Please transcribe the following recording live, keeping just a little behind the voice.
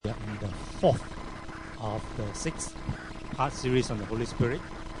fourth of the 6-part series on the Holy Spirit.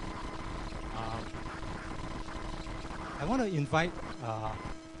 I want to invite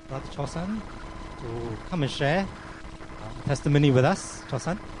Brother Chosan to come and share testimony with us.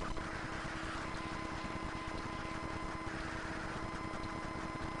 Chosan.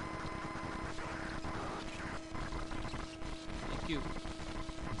 Thank you.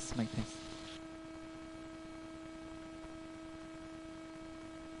 It's my test.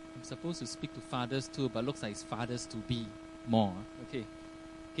 I'm supposed to speak to fathers too, but looks like it's fathers to be more. Okay,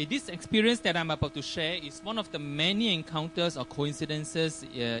 this experience that I'm about to share is one of the many encounters or coincidences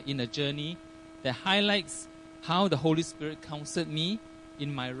in a journey that highlights how the Holy Spirit counseled me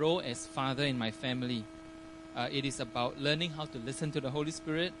in my role as father in my family. It is about learning how to listen to the Holy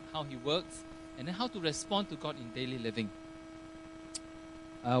Spirit, how He works, and then how to respond to God in daily living.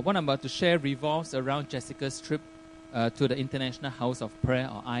 What I'm about to share revolves around Jessica's trip to the International House of Prayer,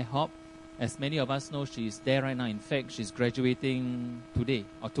 or IHOP. As many of us know, she's there right now. In fact, she's graduating today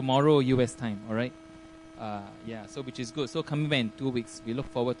or tomorrow US time, all right? So which is good. So coming back in 2 weeks, we look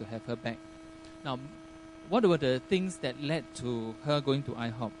forward to have her back. Now, what were the things that led to her going to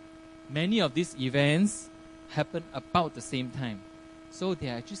IHOP? Many of these events happened about the same time. So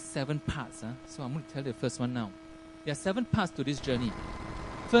there are actually 7 parts. So I'm going to tell you the first one now. There are 7 parts to this journey.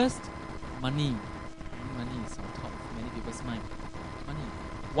 First, money. Money is on top of many people's mind. Money.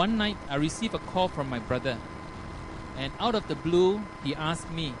 One night, I received a call from my brother. And out of the blue, he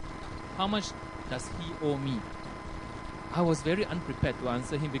asked me, how much does he owe me? I was very unprepared to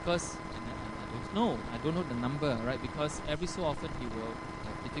answer him because I don't know the number, right? Because every so often he will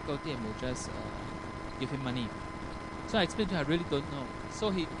have difficulty and will just give him money. So I explained to him, I really don't know. So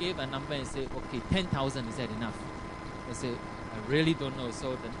he gave a number and said, okay, 10,000, is that enough? I said, I really don't know.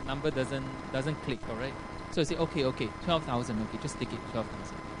 So the number doesn't click, all right? So I said, okay, 12,000, okay, just take it,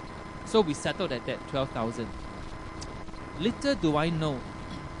 12,000. So we settled at that 12,000. Little do I know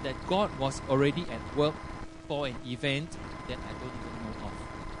that God was already at work for an event that I don't even know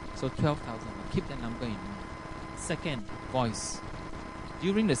of. So 12,000, keep that number in mind. Second, voice.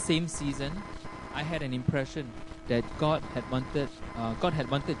 During the same season, I had an impression that God had wanted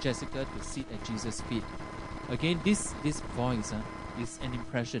Jessica to sit at Jesus' feet. Again, this voice is an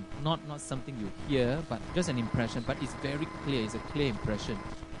impression, not something you hear, but just an impression. But it's very clear. It's a clear impression.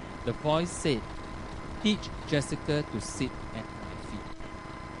 The voice said, "Teach Jessica to sit at my feet.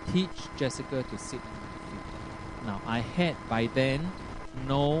 Teach Jessica to sit at my feet." Now, I had by then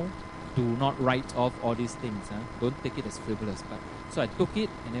do not write off all these things. Don't take it as frivolous. But so I took it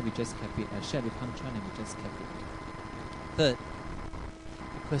and then we just kept it. I shared with Hang Chuan and we just kept it. Third,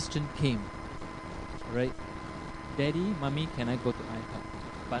 the question came, right? Daddy, Mommy, can I go to IHOP?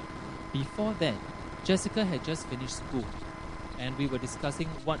 But before that, Jessica had just finished school and we were discussing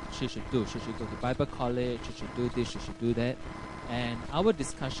what she should do. She should go to Bible college, she should do this, she should do that. And our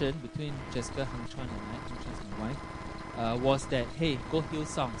discussion between Jessica, Hang Chuan and I, Hang Chuan's my wife, was that, hey, go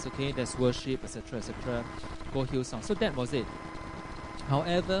Hillsongs, okay? There's worship, etc., etc. Go Hillsongs. So that was it.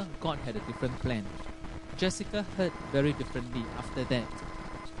 However, God had a different plan. Jessica heard very differently after that.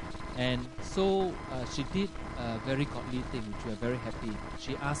 And so she did a very godly thing, which we are very happy.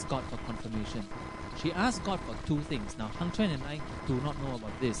 She asked God for confirmation. She asked God for 2 things. Now, Hang Chuan and I do not know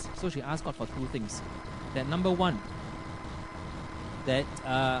about this. So she asked God for 2 things. That number 1, that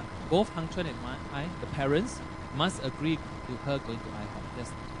both Hang Chuan and I, the parents, must agree to her going to IHOP.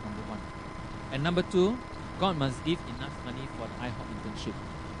 That's number 1. And number 2, God must give enough money for the IHOP internship.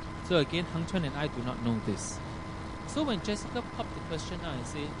 So again, Hang Chuan and I do not know this. So when Jessica popped the question out and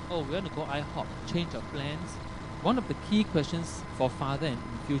said, oh, we want to go IHOP, change our plans, one of the key questions for father and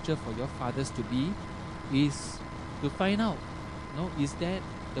in future for your fathers to be is to find out, is that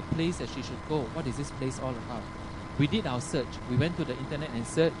the place that she should go? What is this place all about? We did our search. We went to the internet and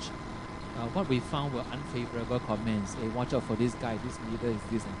searched. What we found were unfavorable comments. Hey, watch out for this guy, this leader is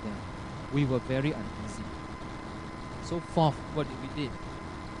this and that. We were very uneasy. So fourth, what did?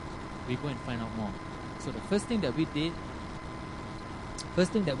 We go and find out more. So the first thing that we did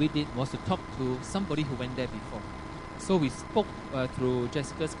was to talk to somebody who went there before. So we spoke through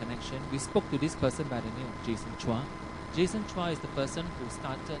Jessica's connection. We spoke to this person by the name of Jason Chua. Jason Chua is the person who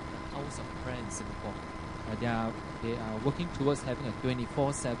started the House of Prayer in Singapore. They are working towards having a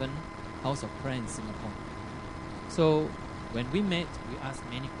 24/7 House of Prayer in Singapore. So when we met, we asked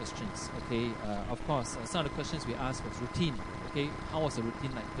many questions. Okay, of course, some of the questions we asked was routine. Okay, how was the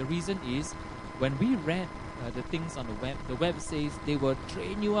routine like? The reason is, when we read the things on the web says they will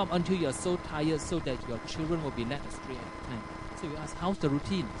train you up until you're so tired so that your children will be led astray at the time. So we asked, how's the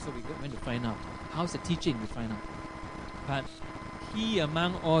routine? So we went to find out. How's the teaching? We find out. But key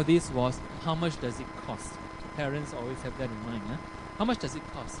among all this was how much does it cost? Parents always have that in mind. Huh? How much does it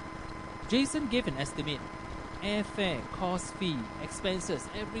cost? Jason gave an estimate. Airfare, cost fee, expenses,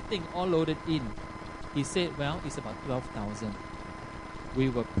 everything all loaded in. He said, well, it's about 12,000. We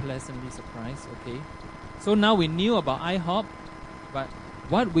were pleasantly surprised, okay? So now we knew about IHOP, but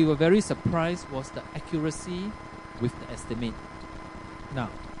what we were very surprised was the accuracy with the estimate. Now,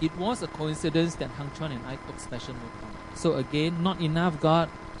 it was a coincidence that Hang Chuan and I took special note on. So again, not enough, God.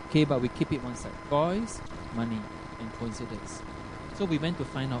 Okay, but we keep it one side. Boys, money, and coincidence. So we went to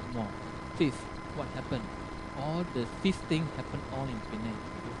find out more. Fifth, what happened? All the fifth thing happened all in Penang,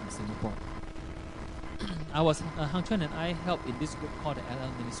 in Singapore. Hang Chuan and I helped in this group called the LL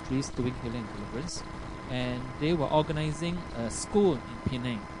Ministries doing healing and deliverance. And they were organizing a school in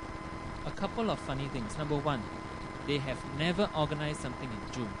Penang. A couple of funny things. Number one, they have never organized something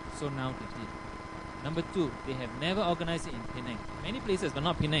in June, so now they did. Number two, they have never organized it in Penang. Many places, but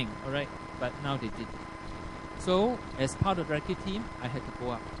not Penang, alright? But now they did. So, as part of the Recce team, I had to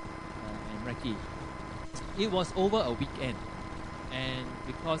go up and Recce. It was over a weekend. And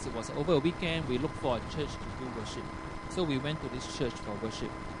because it was over a weekend, we looked for a church to do worship. So we went to this church for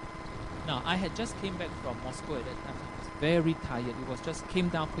worship. Now, I had just came back from Moscow at that time. I was very tired. It was just came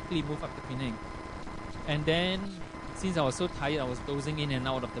down quickly, moved up to Penang. And then, since I was so tired, I was dozing in and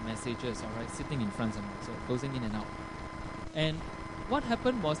out of the messages, alright, sitting in front of me, so dozing in and out. And what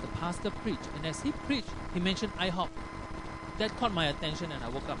happened was the pastor preached, and as he preached, he mentioned IHOP. That caught my attention and I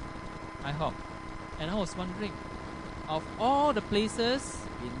woke up. IHOP. And I was wondering, of all the places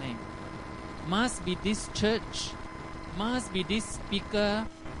in Penang, must be this church, must be this speaker,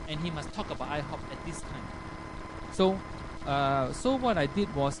 and he must talk about IHOP at this time. So what I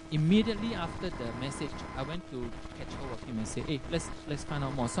did was immediately after the message, I went to catch hold of him and say, hey, let's find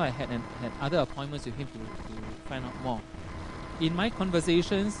out more. So I had other appointments with him to find out more. In my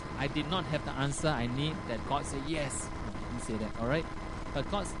conversations, I did not have the answer I need that God said yes. No, he didn't say that, alright? But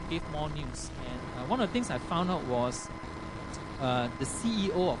God gave more news. And one of the things I found out was the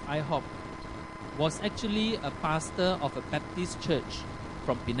CEO of IHOP was actually a pastor of a Baptist church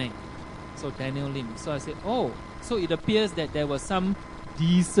from Penang. So Daniel Lim. So I said, oh, so it appears that there were some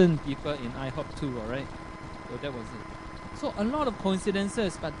decent people in IHOP too, alright? So that was it. So a lot of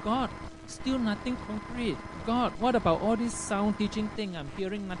coincidences, but God, still nothing concrete. God, what about all this sound teaching thing? I'm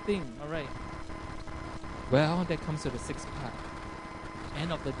hearing nothing, alright? Well, that comes to the sixth part.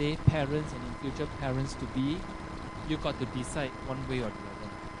 End of the day, parents and in future parents to be, you got to decide one way or the other.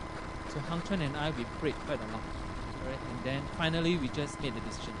 So Hang Chuan and I, we prayed quite a lot. Right? And then finally we just made the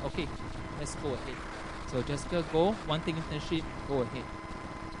decision. Okay, let's go ahead. So Jessica, go, wanting internship, go ahead.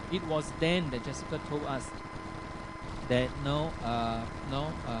 It was then that Jessica told us that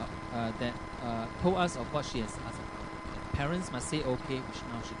told us of what she has asked about. Parents must say okay, which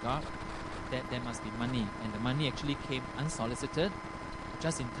now she got, that there must be money. And the money actually came unsolicited,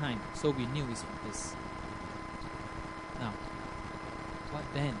 just in time. So we knew it's for this. Now, what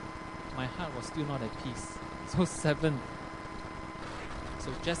then? My heart was still not at peace. So 7.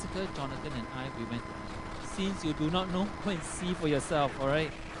 So Jessica, Jonathan and I, we went to IHOP. Since you do not know, go and see for yourself,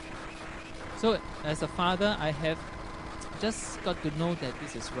 alright? So as a father, I have just got to know that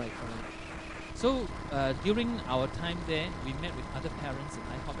this is right, alright? So during our time there, we met with other parents in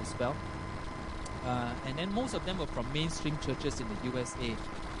IHOP as well. And then most of them were from mainstream churches in the USA.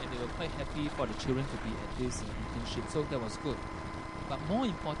 And they were quite happy for the children to be at this internship. So that was good. But more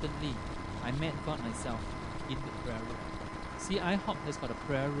importantly, I met God myself in the prayer room. See, IHOP has got a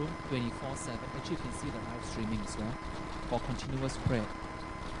prayer room 24/7. Actually, you can see the live streaming as well for continuous prayer.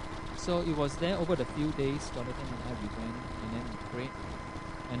 So it was there over the few days. Jonathan and I, we went and then we prayed.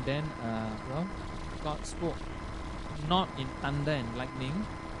 And then, God spoke. Not in thunder and lightning,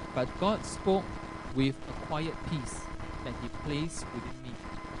 but God spoke with a quiet peace that He placed within me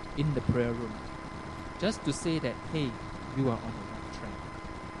in the prayer room. Just to say that, hey, you are on the right track.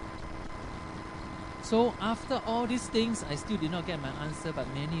 So after all these things, I still did not get my answer, but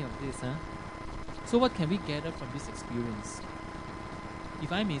many of this. So what can we gather from this experience?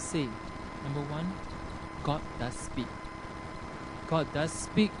 If I may say, number one, God does speak. God does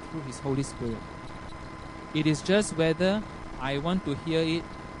speak through His Holy Spirit. It is just whether I want to hear it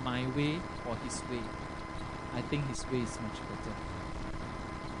my way or His way. I think His way is much better.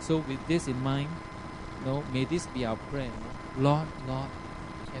 So with this in mind, may this be our prayer. Lord,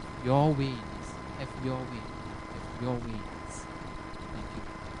 have your way in this. Have your way. Have your way in this. Thank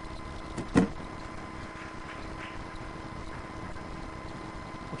you.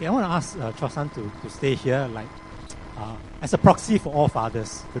 Okay, I want to ask Chosan to stay here as a proxy for all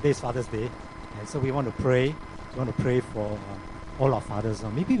fathers. Today is Father's Day. And so we want to pray. We want to pray for all our fathers.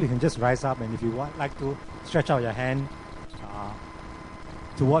 Maybe we can just rise up, and if you like to stretch out your hand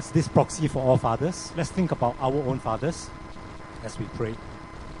towards this proxy for all fathers, let's think about our own fathers as we pray.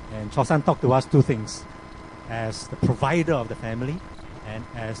 And Chosan talked to us two things: as the provider of the family and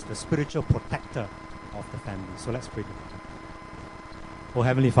as the spiritual protector of the family. So let's pray together. Oh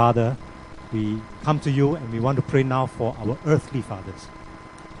Heavenly Father, we come to you and we want to pray now for our earthly fathers.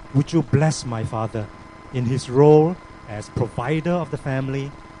 Would you bless my father in his role as provider of the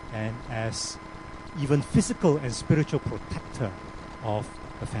family and as even physical and spiritual protector of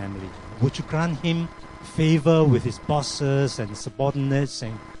the family? Would you grant him favor with his bosses and subordinates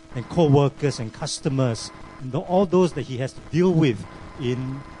and co-workers and customers and all those that he has to deal with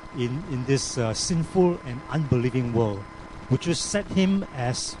in this sinful and unbelieving world? Would you set him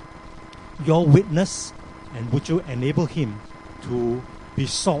as your witness, and would you enable him to be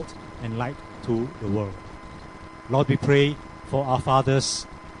salt and light to the world? Lord, we pray for our fathers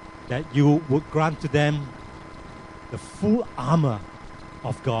that you would grant to them the full armor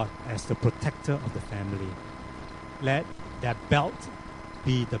of God as the protector of the family. Let their belt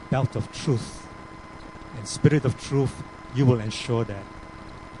be the belt of truth, and Spirit of truth, you will ensure that.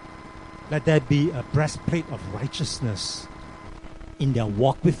 Let there be a breastplate of righteousness in their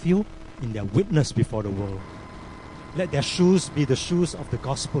walk with you, in their witness before the world. Let their shoes be the shoes of the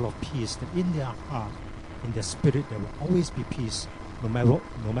gospel of peace, that in their heart, in their spirit, there will always be peace, no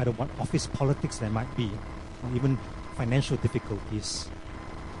matter what office politics there might be, or even financial difficulties.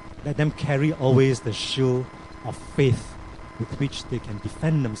 Let them carry always the shield of faith with which they can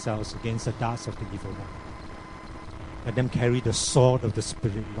defend themselves against the darts of the evil one. Let them carry the sword of the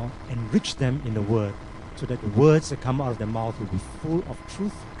Spirit, Lord. Enrich them in the word, so that the words that come out of their mouth will be full of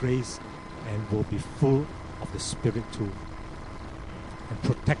truth, grace, and will be full of the Spirit too. And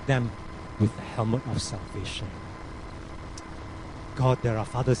protect them with the helmet of salvation. God, there are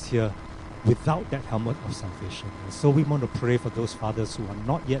fathers here without that helmet of salvation. And so we want to pray for those fathers who are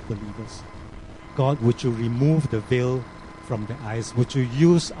not yet believers. God, would you remove the veil from their eyes? Would you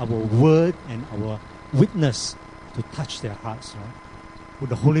use our word and our witness to touch their hearts, Lord? Would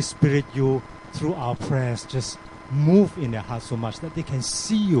the Holy Spirit, you, through our prayers, just move in their hearts so much that they can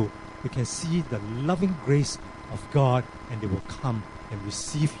see you, they can see the loving grace of God, and they will come and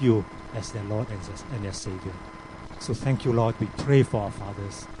receive you as their Lord and their Savior. So thank you, Lord. We pray for our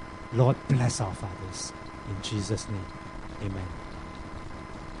fathers. Lord, bless our fathers. In Jesus' name, amen.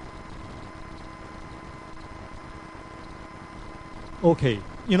 Okay,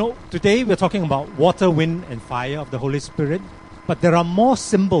 today we're talking about water, wind, and fire of the Holy Spirit. But there are more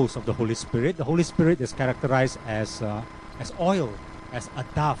symbols of the Holy Spirit. The Holy Spirit is characterized as oil, as a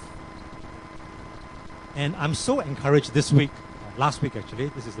dove. And I'm so encouraged this week, last week actually,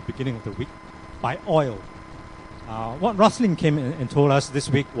 this is the beginning of the week, by oil. What Rosalind came and told us this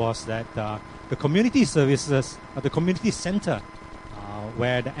week was that the community services, the community center,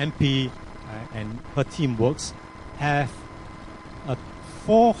 where the MP and her team works, have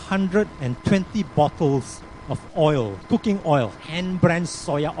 420 bottles of oil, cooking oil, hand brand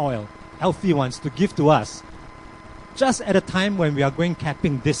soya oil, healthy ones, to give to us just at a time when we are going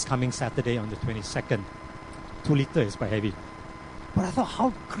camping this coming Saturday on the 22nd. 2 liters is quite heavy. But I thought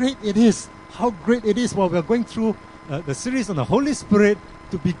how great it is while we are going through the series on the Holy Spirit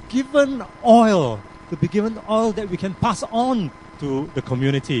to be given oil that we can pass on to the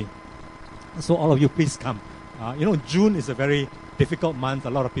community. So all of you, please come. June is a very difficult month. A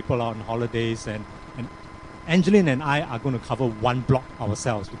lot of people are on holidays, and Angeline and I are going to cover one block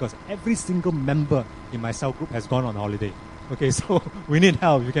ourselves because every single member in my cell group has gone on holiday. Okay, so we need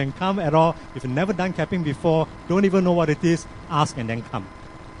help. You can come at all. If you've never done camping before, don't even know what it is, ask and then come.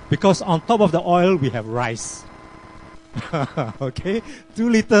 Because on top of the oil, we have rice. Okay, 2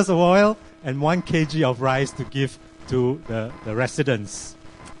 liters of oil and 1 kg of rice to give to the residents.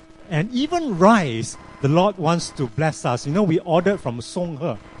 And even rice, the Lord wants to bless us. We ordered from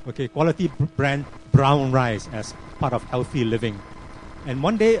Songhe, okay, quality brand brown rice as part of healthy living. And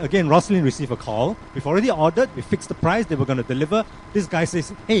one day, again, Rosalind received a call. We've already ordered. We fixed the price. They were going to deliver. This guy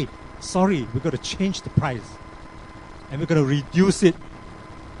says, hey, sorry, we're going to change the price. And we're going to reduce it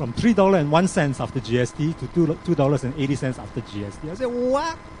from $3.01 after GST to $2.80 after GST. I said,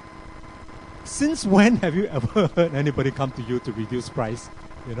 what? Since when have you ever heard anybody come to you to reduce price?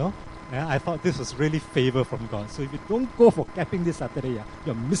 And I thought this was really favor from God. So if you don't go for camping this Saturday,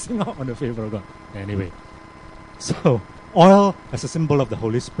 you're missing out on the favor of God. Anyway, so oil as a symbol of the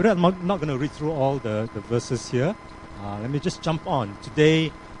Holy Spirit. I'm not going to read through all the verses here. Let me just jump on.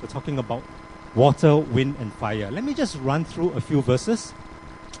 Today, we're talking about water, wind, and fire. Let me just run through a few verses,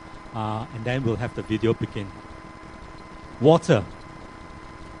 and then we'll have the video begin. water.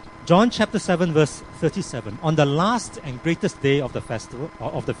 John chapter 7 verse 37. On the last and greatest day of the festival,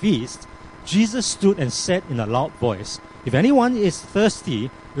 or of the feast, Jesus stood and said in a loud voice, "If anyone is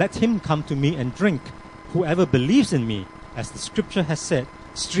thirsty, let him come to me and drink. Whoever believes in me, as the scripture has said,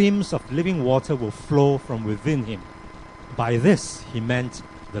 streams of living water will flow from within him." By this he meant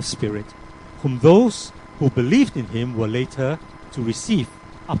the Spirit, whom those who believed in him were later to receive.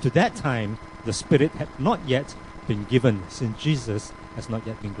 Up to that time, the Spirit had not yet been given, since Jesus has not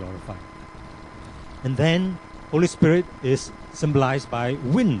yet been glorified. And then, Holy Spirit is symbolized by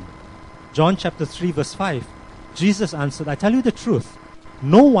wind. John chapter 3 verse 5. Jesus answered, "I tell you the truth.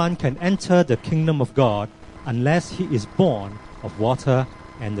 No one can enter the kingdom of God unless he is born of water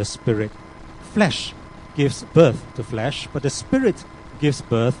and the Spirit. Flesh gives birth to flesh, but the Spirit gives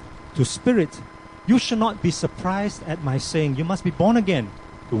birth to spirit. You should not be surprised at my saying, you must be born again.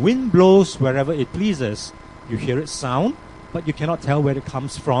 The wind blows wherever it pleases. You hear its sound, but you cannot tell where it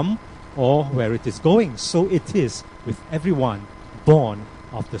comes from or where it is going. So it is with everyone born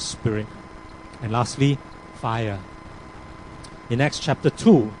of the Spirit." And lastly, fire. In Acts chapter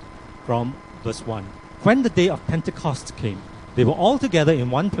 2, from verse 1. When the day of Pentecost came, they were all together in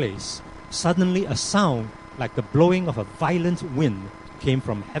one place. Suddenly a sound like the blowing of a violent wind came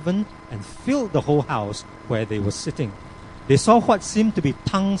from heaven and filled the whole house where they were sitting. They saw what seemed to be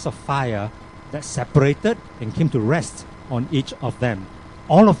tongues of fire that separated and came to rest on each of them.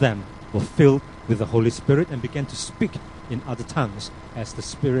 All of them were filled with the Holy Spirit and began to speak in other tongues as the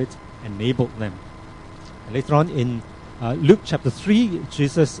Spirit enabled them. And later on in Luke chapter 3,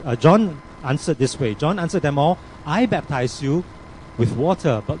 John answered this way. John answered them all, "I baptize you with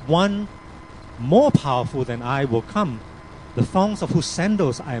water, but one more powerful than I will come, the thongs of whose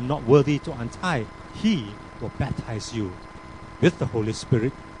sandals I am not worthy to untie. He will baptize you with the Holy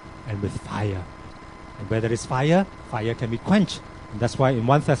Spirit and with fire." And where there is fire, fire can be quenched. And that's why in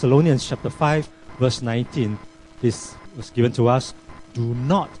 1 Thessalonians chapter 5, verse 19, this was given to us, "Do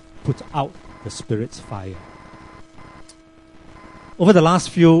not put out the Spirit's fire." Over the last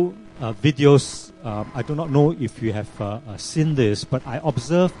few videos, I do not know if you have seen this, but I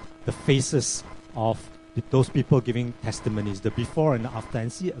observed the faces of those people giving testimonies, the before and the after,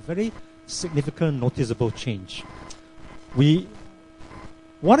 and see a very significant, noticeable change.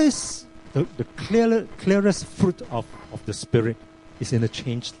 What is the clearest fruit of the Spirit is in a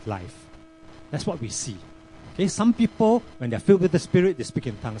changed life. That's what we see. Okay, some people, when they're filled with the Spirit, they speak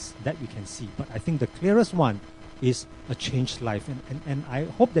in tongues. That we can see. But I think the clearest one is a changed life. And I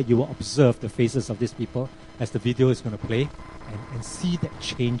hope that you will observe the faces of these people as the video is going to play and see that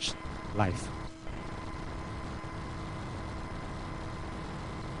changed life.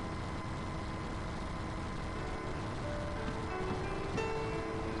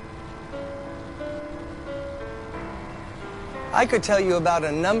 I could tell you about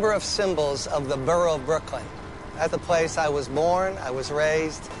a number of symbols of the borough of Brooklyn. That's the place I was born, I was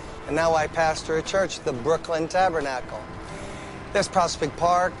raised, and now I pastor a church, the Brooklyn Tabernacle. There's Prospect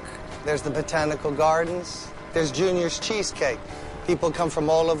Park, there's the Botanical Gardens, there's Junior's Cheesecake. People come from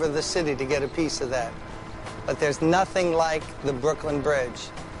all over the city to get a piece of that. But there's nothing like the Brooklyn Bridge.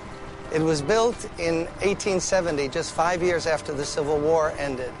 It was built in 1870, just 5 years after the Civil War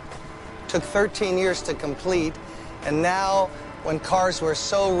ended. It took 13 years to complete, and now, when cars were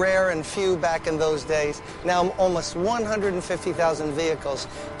so rare and few back in those days, now almost 150,000 vehicles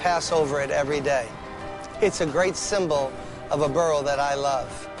pass over it every day. It's a great symbol of a borough that I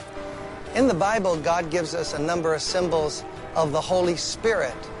love. In the Bible, God gives us a number of symbols of the Holy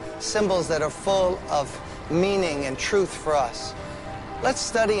Spirit, symbols that are full of meaning and truth for us. Let's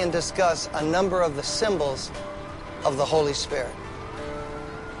study and discuss a number of the symbols of the Holy Spirit.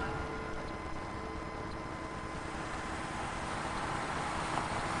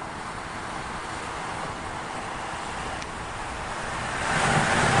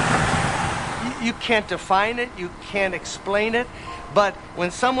 You can't define it, you can't explain it, but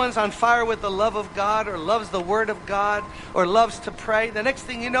when someone's on fire with the love of God or loves the Word of God or loves to pray, the next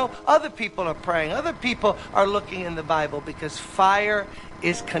thing you know, other people are praying, other people are looking in the Bible, because fire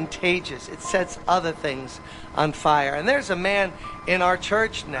is contagious. It sets other things on fire. And there's a man in our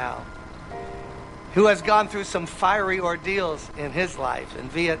church now who has gone through some fiery ordeals in his life, in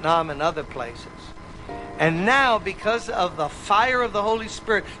Vietnam and other places. And now, because of the fire of the Holy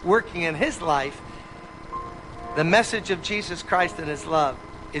Spirit working in his life, the message of Jesus Christ and His love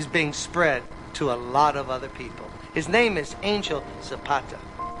is being spread to a lot of other people. His name is Angel Zapata.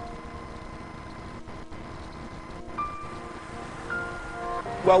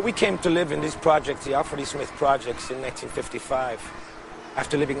 Well, we came to live in these projects, the Alfred E. Smith projects, in 1955,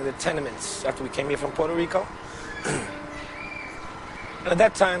 after living in the tenements, after we came here from Puerto Rico. And at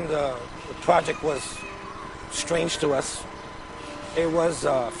that time, the project was strange to us. It was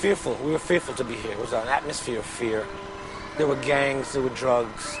fearful. We were fearful to be here. It was an atmosphere of fear. There were gangs, there were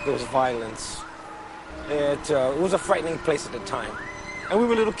drugs, there was violence. It was a frightening place at the time. And we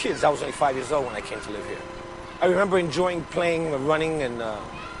were little kids. I was only 5 years old when I came to live here. I remember enjoying playing, running, and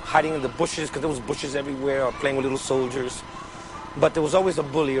hiding in the bushes, because there was bushes everywhere, or playing with little soldiers. But there was always a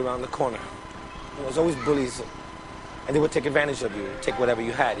bully around the corner. There was always bullies, and they would take advantage of you, take whatever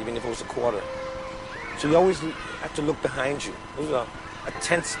you had, even if it was a quarter. So you always had to look behind you. It was a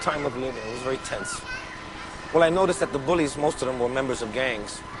tense time of living. It was very tense. Well, I noticed that the bullies, most of them were members of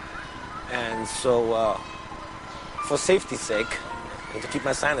gangs. And so, for safety's sake, and to keep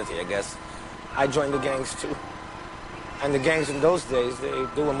my sanity, I guess, I joined the gangs too. And the gangs in those days,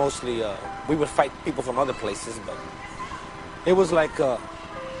 they were mostly, we would fight people from other places, but it was like,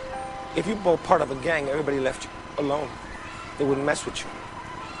 if you were part of a gang, everybody left you alone. They wouldn't mess with you.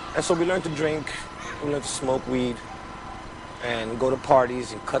 And so we learned to drink, we learned to smoke weed, and go to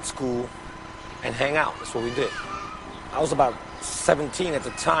parties and cut school and hang out. That's what we did. I was about 17 at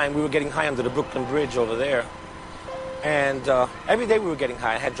the time. We were getting high under the Brooklyn Bridge over there. And every day we were getting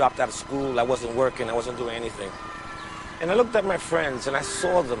high. I had dropped out of school. I wasn't working. I wasn't doing anything. And I looked at my friends and I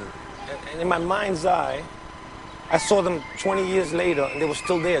saw them. And in my mind's eye, I saw them 20 years later and they were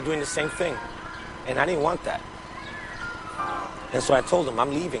still there doing the same thing. And I didn't want that. And so I told them,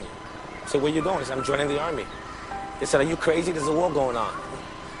 I'm leaving. I said, where you going? I said, I'm joining the army. They said, are you crazy? There's a war going on.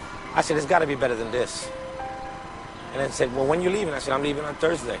 I said, it's got to be better than this. And they said, well, when you leaving? I said, I'm leaving on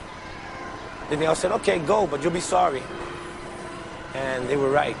Thursday. Then they all said, okay, go, but you'll be sorry. And they were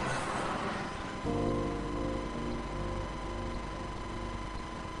right.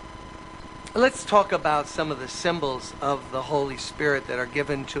 Let's talk about some of the symbols of the Holy Spirit that are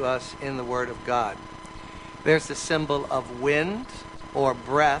given to us in the Word of God. There's the symbol of wind or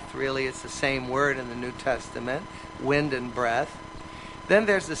breath. Really, it's the same word in the New Testament, wind and breath. Then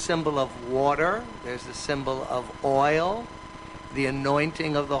there's the symbol of water. There's the symbol of oil. The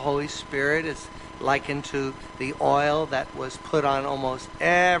anointing of the Holy Spirit is likened to the oil that was put on almost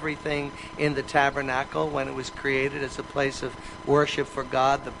everything in the tabernacle when it was created as a place of worship for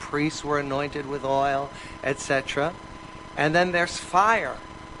God. The priests were anointed with oil, etc. And then there's fire.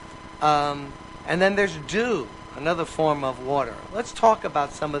 And then there's dew, another form of water. Let's talk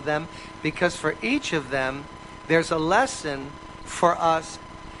about some of them, because for each of them, there's a lesson for us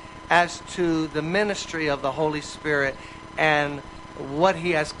as to the ministry of the Holy Spirit and what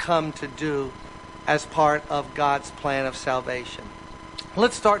He has come to do as part of God's plan of salvation.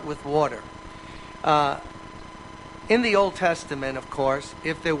 Let's start with water. In the Old Testament, of course,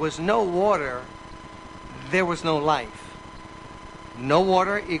 if there was no water, there was no life. No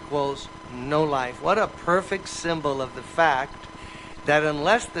water equals no life. What a perfect symbol of the fact that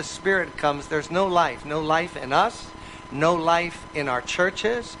unless the Spirit comes, there's no life. No life in us, no life in our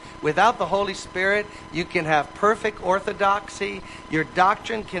churches. Without the Holy Spirit, you can have perfect orthodoxy. Your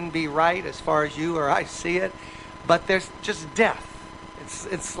doctrine can be right as far as you or I see it, but there's just death.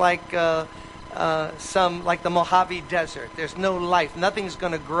 It's like like the Mojave Desert. There's no life. Nothing's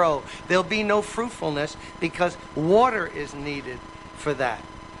going to grow. There'll be no fruitfulness because water is needed for that.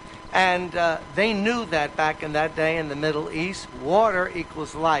 And they knew that back in that day in the Middle East. Water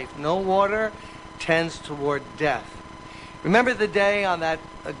equals life. No water tends toward death. Remember the day on that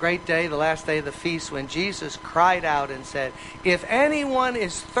great day, the last day of the feast, when Jesus cried out and said, if anyone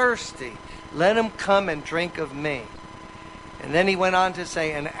is thirsty, let him come and drink of me. And then he went on to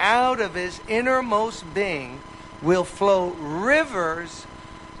say, and out of his innermost being will flow rivers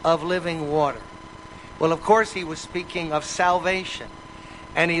of living water. Well, of course, he was speaking of salvation.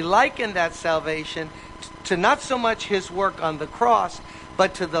 And he likened that salvation to not so much his work on the cross,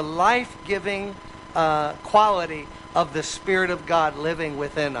 but to the life-giving quality of the Spirit of God living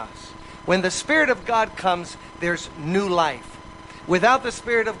within us. When the Spirit of God comes, there's new life. Without the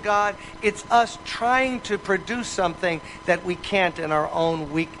Spirit of God, it's us trying to produce something that we can't in our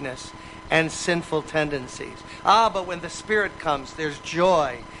own weakness and sinful tendencies. But when the Spirit comes, there's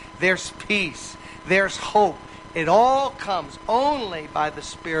joy, there's peace, there's hope. It all comes only by the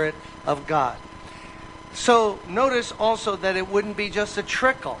Spirit of God. So notice also that it wouldn't be just a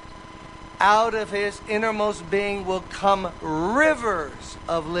trickle. Out of his innermost being will come rivers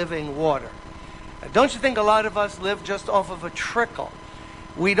of living water. Now, don't you think a lot of us live just off of a trickle?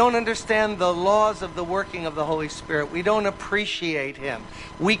 We don't understand the laws of the working of the Holy Spirit. We don't appreciate Him.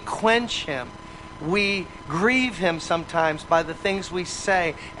 We quench Him. We grieve Him sometimes by the things we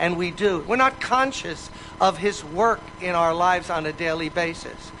say and we do. We're not conscious of His work in our lives on a daily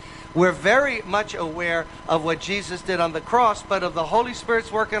basis. We're very much aware of what Jesus did on the cross, but of the Holy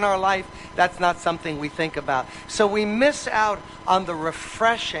Spirit's work in our life, that's not something we think about. So we miss out on the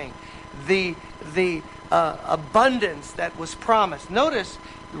refreshing, the abundance that was promised. Notice,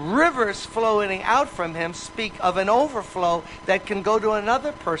 rivers flowing out from him speak of an overflow that can go to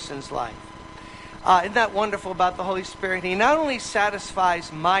another person's life. Isn't that wonderful about the Holy Spirit? He not only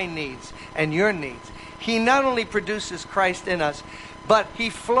satisfies my needs and your needs, he not only produces Christ in us, but he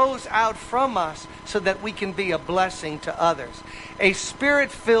flows out from us so that we can be a blessing to others. A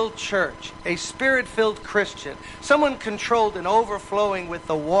Spirit-filled church, a Spirit-filled Christian, someone controlled and overflowing with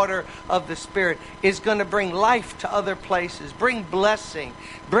the water of the Spirit is going to bring life to other places, bring blessing,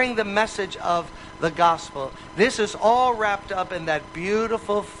 bring the message of the gospel. This is all wrapped up in that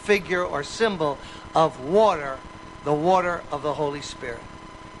beautiful figure or symbol of water, the water of the Holy Spirit.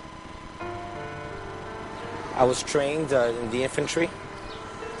 I was trained in the infantry,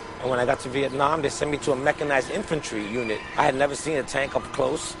 and when I got to Vietnam, they sent me to a mechanized infantry unit. I had never seen a tank up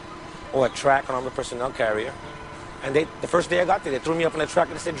close or a track, an armored personnel carrier. And the first day I got there, they threw me up on the track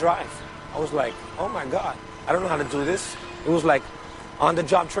and they said, drive. I was like, oh my God, I don't know how to do this. It was like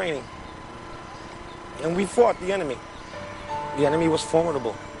on-the-job training. And we fought the enemy. The enemy was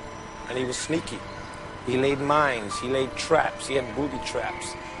formidable, and he was sneaky. He laid mines, he laid traps, he had booby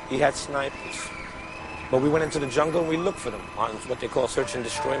traps, he had snipers. But we went into the jungle and we looked for them on what they call search and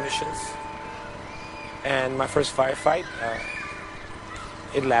destroy missions. And my first firefight,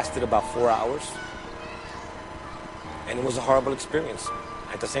 it lasted about 4 hours. And it was a horrible experience.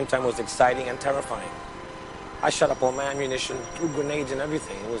 At the same time, it was exciting and terrifying. I shot up all my ammunition, threw grenades and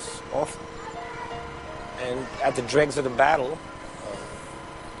everything. It was awful. And at the dregs of the battle,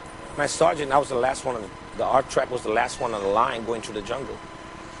 my sergeant, I was the last one, the ARC track was the last one on the line going through the jungle.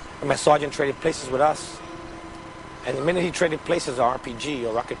 And my sergeant traded places with us. And the minute he traded places, a RPG,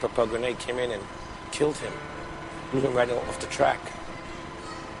 a rocket propelled grenade, came in and killed him. Blew him right off the track.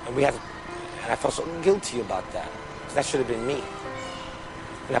 And I felt so guilty about that. That should have been me.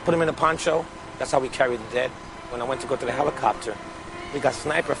 And I put him in a poncho. That's how we carried the dead. When I went to go to the helicopter, we got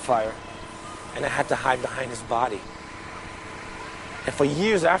sniper fire. And I had to hide behind his body. And for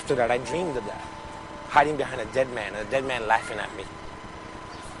years after that, I dreamed of that. Hiding behind a dead man, and a dead man laughing at me.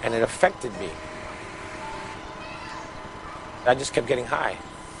 And it affected me. I just kept getting high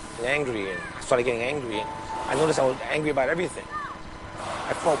and angry, and I started getting angry. And I noticed I was angry about everything.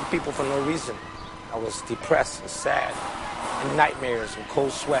 I fought with people for no reason. I was depressed and sad, and nightmares and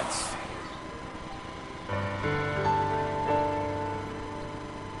cold sweats.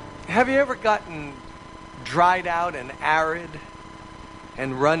 Have you ever gotten dried out and arid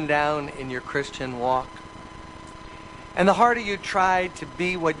and run down in your Christian walk? And the harder you try to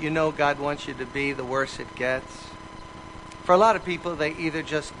be what you know God wants you to be, the worse it gets. For a lot of people, they either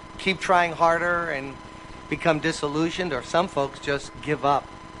just keep trying harder and become disillusioned, or some folks just give up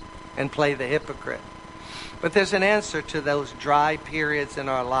and play the hypocrite. But there's an answer to those dry periods in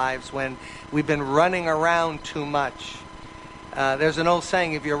our lives when we've been running around too much. There's an old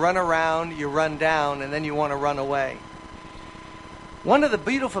saying, if you run around, you run down, and then you want to run away. One of the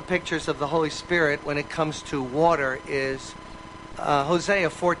beautiful pictures of the Holy Spirit when it comes to water is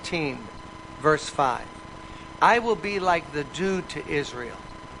Hosea 14, verse 5. I will be like the dew to Israel.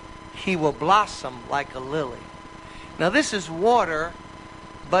 He will blossom like a lily. Now this is water,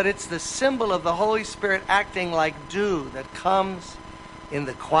 but it's the symbol of the Holy Spirit acting like dew that comes in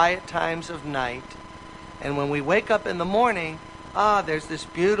the quiet times of night. And when we wake up in the morning, there's this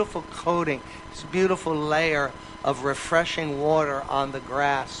beautiful coating, this beautiful layer of refreshing water on the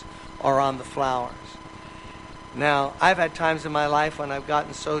grass or on the flowers. Now, I've had times in my life when I've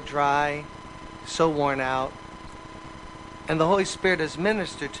gotten so dry, so worn out, and the Holy Spirit has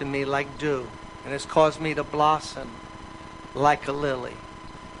ministered to me like dew and has caused me to blossom like a lily.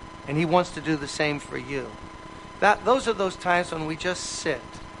 And He wants to do the same for you. Those are those times when we just sit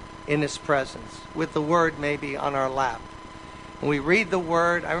in His presence with the Word maybe on our lap. When we read the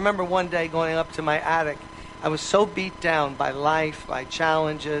Word, I remember one day going up to my attic. I was so beat down by life, by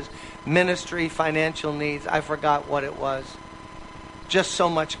challenges, ministry, financial needs, I forgot what it was. Just so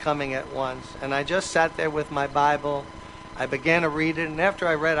much coming at once. And I just sat there with my Bible. I began to read it, and after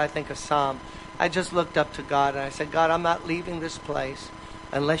I read, I think, a psalm, I just looked up to God and I said, God, I'm not leaving this place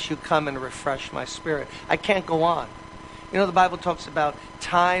unless you come and refresh my spirit. I can't go on. You know, the Bible talks about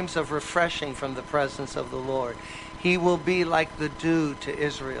times of refreshing from the presence of the Lord. He will be like the dew to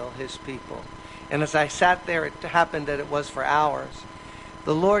Israel, His people. And as I sat there, it happened that it was for hours.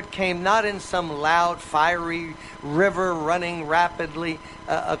 The Lord came not in some loud, fiery river running rapidly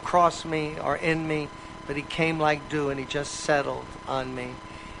across me or in me, but He came like dew and He just settled on me.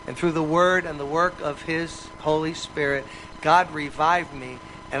 And through the Word and the work of His Holy Spirit, God revived me,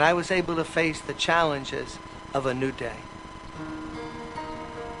 and I was able to face the challenges of a new day.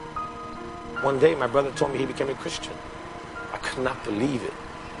 One day, my brother told me he became a Christian. I could not believe it.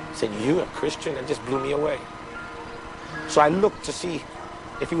 He said, "You're a Christian?" It just blew me away. So I looked to see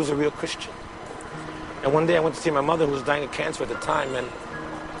if he was a real Christian. And one day I went to see my mother, who was dying of cancer at the time, and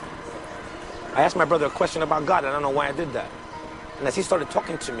I asked my brother a question about God. I don't know why I did that. And as he started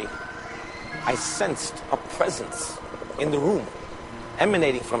talking to me, I sensed a presence in the room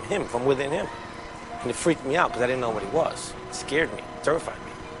emanating from him, from within him. And it freaked me out because I didn't know what he was. It scared me, terrified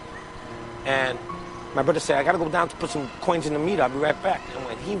me. And my brother said, "I got to go down to put some coins in the meter. I'll be right back." And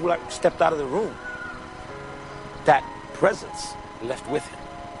when he stepped out of the room, that presence left with him.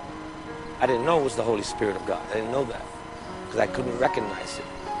 I didn't know it was the Holy Spirit of God. I didn't know that because I couldn't recognize it.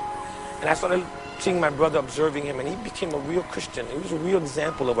 And I started seeing my brother, observing him, and he became a real Christian. He was a real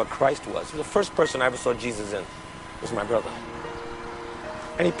example of what Christ was. He was the first person I ever saw Jesus in, was my brother.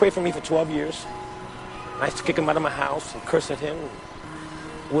 And he prayed for me for 12 years. And I used to kick him out of my house and curse at him.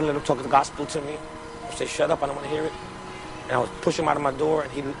 Wouldn't let him talk the gospel to me. I'd say, "Shut up, I don't want to hear it." And I would push him out of my door,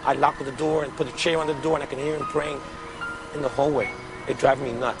 and I locked the door and put a chair on the door, and I can hear him praying in the hallway. It drives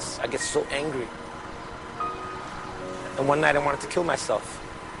me nuts. I get so angry. And one night I wanted to kill myself.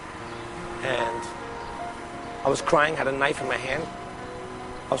 And I was crying, had a knife in my hand.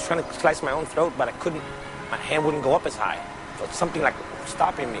 I was trying to slice my own throat, but I couldn't. My hand wouldn't go up as high. So it's something like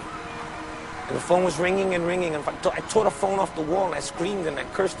stopping me. And the phone was ringing and ringing. And I tore the phone off the wall, and I screamed and I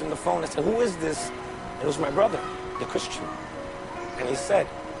cursed in the phone. I said, "Who is this?" And it was my brother, the Christian. And he said,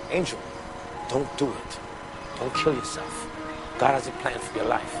 "Angel, don't do it. Don't kill yourself. God has a plan for your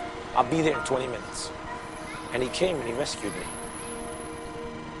life. I'll be there in 20 minutes. And he came and he rescued me.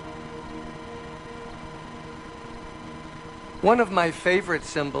 One of my favorite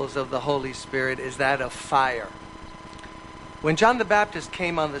symbols of the Holy Spirit is that of fire. When John the Baptist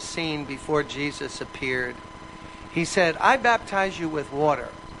came on the scene before Jesus appeared, he said, "I baptize you with water,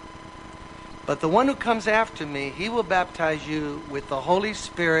 but the one who comes after me, he will baptize you with the Holy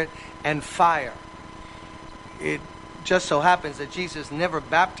Spirit and fire." It just so happens that Jesus never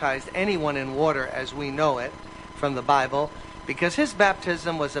baptized anyone in water as we know it from the Bible, because his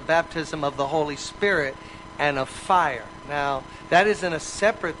baptism was a baptism of the Holy Spirit and of fire. Now, that isn't a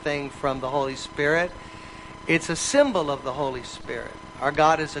separate thing from the Holy Spirit. It's a symbol of the Holy Spirit. Our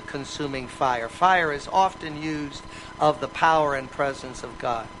God is a consuming fire. Fire is often used of the power and presence of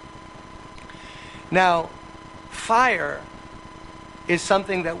God. Now, fire is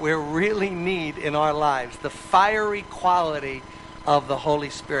something that we really need in our lives, the fiery quality of the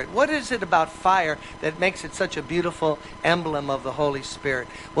Holy Spirit. What is it about fire that makes it such a beautiful emblem of the Holy Spirit?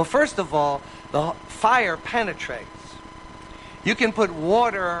 Well, first of all, the fire penetrates. You can put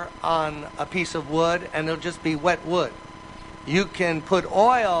water on a piece of wood and it'll just be wet wood. You can put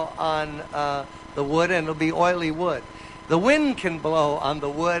oil on the wood and it'll be oily wood. The wind can blow on the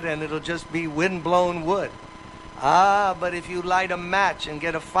wood and it'll just be wind-blown wood. But if you light a match and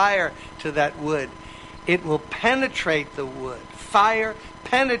get a fire to that wood, it will penetrate the wood. Fire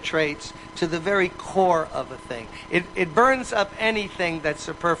penetrates to the very core of a thing. It burns up anything that's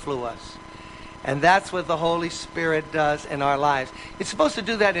superfluous. And that's what the Holy Spirit does in our lives. It's supposed to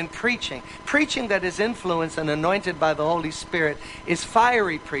do that in preaching. Preaching that is influenced and anointed by the Holy Spirit is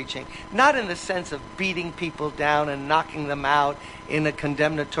fiery preaching. Not in the sense of beating people down and knocking them out in a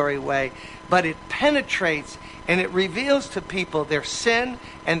condemnatory way, but it penetrates and it reveals to people their sin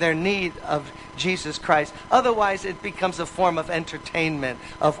and their need of Jesus Christ. Otherwise, it becomes a form of entertainment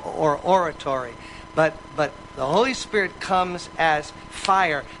or oratory. But the Holy Spirit comes as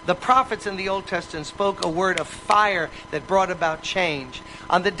fire. The prophets in the Old Testament spoke a word of fire that brought about change.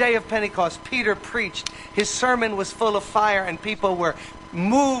 On the day of Pentecost, Peter preached. His sermon was full of fire and people were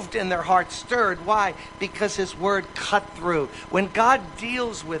moved in their hearts, stirred. Why? Because his word cut through. When God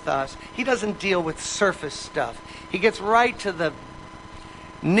deals with us, he doesn't deal with surface stuff. He gets right to the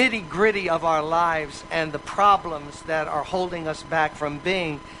nitty-gritty of our lives and the problems that are holding us back from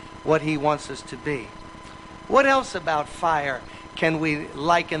being what he wants us to be. What else about fire can we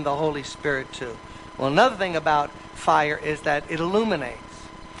liken the Holy Spirit to? Well, another thing about fire is that it illuminates.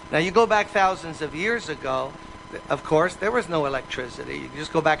 Now, you go back thousands of years ago, of course, there was no electricity. You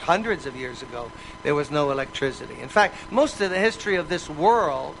just go back hundreds of years ago, there was no electricity. In fact, most of the history of this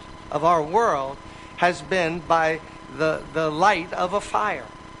world, of our world, has been by the light of a fire,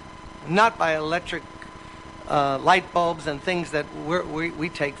 not by electric light bulbs and things that we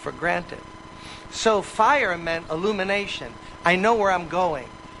take for granted. So fire meant illumination. I know where I'm going.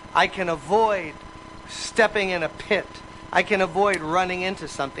 I can avoid stepping in a pit I can avoid running into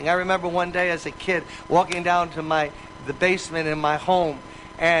something. I remember one day as a kid walking down to the basement in my home,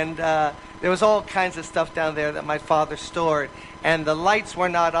 and there was all kinds of stuff down there that my father stored, and the lights were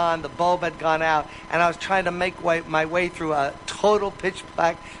not on, the bulb had gone out, and I was trying to make my way through a total pitch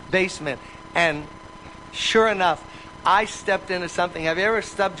black basement, and sure enough, I stepped into something. Have you ever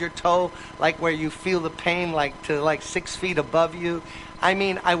stubbed your toe, like where you feel the pain like 6 feet above you? I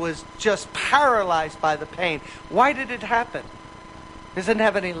mean, I was just paralyzed by the pain. Why did it happen? It doesn't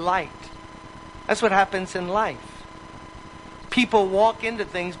have any light. That's what happens in life. People walk into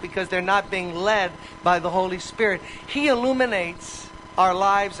things because they're not being led by the Holy Spirit. He illuminates our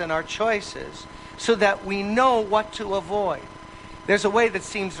lives and our choices so that we know what to avoid. There's a way that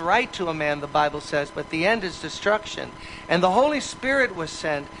seems right to a man, the Bible says, but the end is destruction. And the Holy Spirit was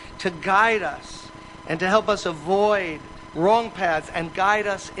sent to guide us and to help us avoid wrong paths and guide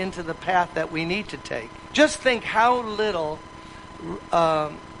us into the path that we need to take. Just think how little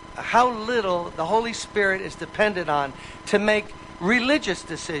the Holy Spirit is dependent on to make religious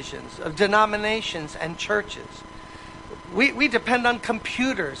decisions of denominations and churches. We depend on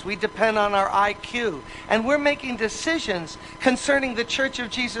computers. We depend on our IQ. And we're making decisions concerning the Church of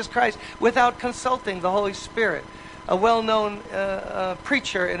Jesus Christ without consulting the Holy Spirit. A well-known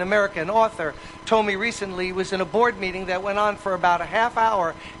preacher in America, an author, told me recently he was in a board meeting that went on for about a half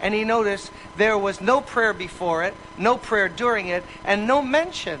hour, and he noticed there was no prayer before it, no prayer during it, and no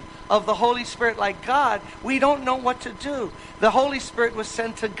mention of the Holy Spirit. Like God, we don't know what to do. The Holy Spirit was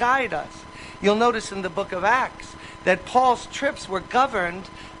sent to guide us. You'll notice in the book of Acts that Paul's trips were governed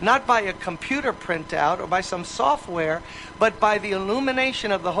not by a computer printout or by some software, but by the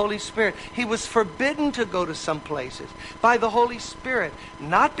illumination of the Holy Spirit. He was forbidden to go to some places by the Holy Spirit,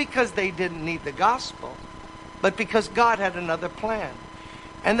 not because they didn't need the gospel, but because God had another plan.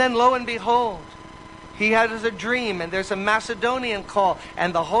 And then lo and behold, he has a dream, and there's a Macedonian call,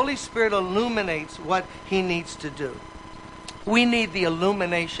 and the Holy Spirit illuminates what he needs to do. We need the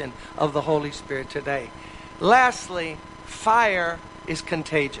illumination of the Holy Spirit today. Lastly, fire is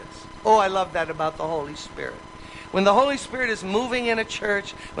contagious. Oh, I love that about the Holy Spirit. When the Holy Spirit is moving in a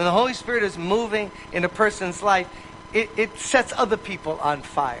church, when the Holy Spirit is moving in a person's life, it sets other people on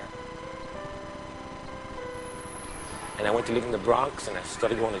fire. And I went to live in the Bronx, and I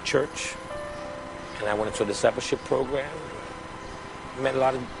started going to church. And I went into a discipleship program. I met a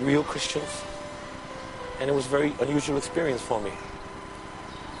lot of real Christians. And it was a very unusual experience for me.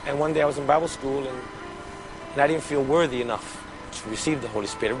 And one day I was in Bible school, and I didn't feel worthy enough to receive the Holy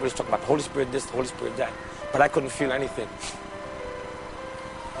Spirit. Everybody's talking about the Holy Spirit this, the Holy Spirit that. But I couldn't feel anything.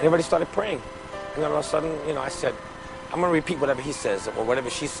 And everybody started praying. And then all of a sudden, I said, I'm going to repeat whatever he says or whatever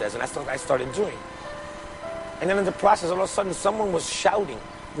she says. And that's what I started doing. And then in the process, all of a sudden, someone was shouting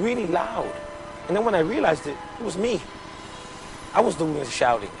really loud. And then when I realized it was me. I was the one who was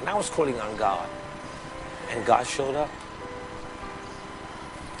shouting. And I was calling on God. And God showed up.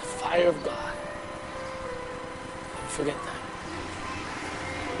 The fire of God. Forget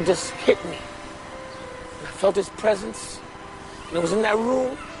that. It just hit me. And I felt his presence. And I was in that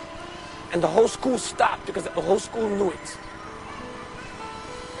room. And the whole school stopped because the whole school knew it.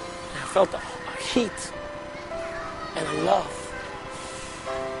 And I felt a heat and a love.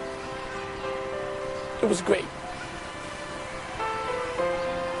 It was great.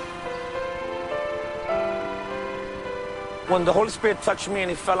 When the Holy Spirit touched me and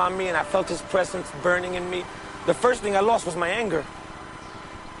he fell on me and I felt his presence burning in me, the first thing I lost was my anger.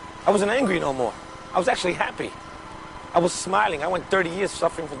 I wasn't angry no more. I was actually happy. I was smiling. I went 30 years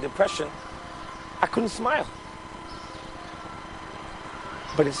suffering from depression. I couldn't smile.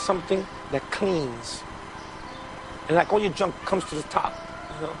 But it's something that cleans. And like all your junk comes to the top,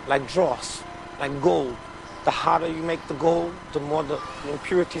 like dross, like gold. The hotter you make the gold, the more the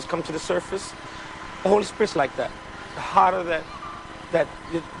impurities come to the surface. The Holy Spirit's like that. The hotter that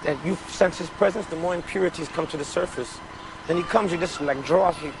you sense his presence, the more impurities come to the surface. Then he comes, he just like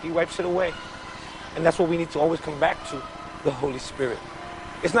draws, he wipes it away. And that's what we need to always come back to, the Holy Spirit.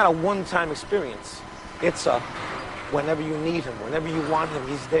 It's not a one-time experience. It's a whenever you need him, whenever you want him,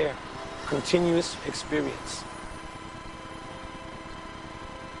 he's there. Continuous experience.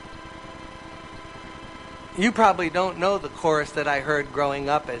 You probably don't know the chorus that I heard growing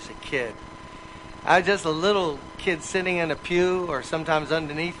up as a kid. I was just a little kid sitting in a pew or sometimes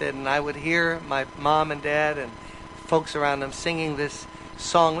underneath it, and I would hear my mom and dad and folks around them singing this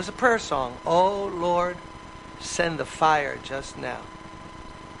song. It was a prayer song. Oh, Lord, send the fire just now.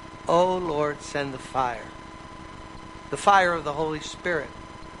 Oh, Lord, send the fire. The fire of the Holy Spirit.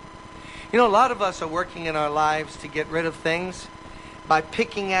 A lot of us are working in our lives to get rid of things by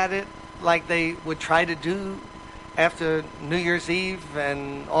picking at it like they would try to do after New Year's Eve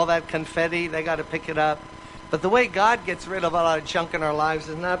and all that confetti, they got to pick it up. But the way God gets rid of a lot of junk in our lives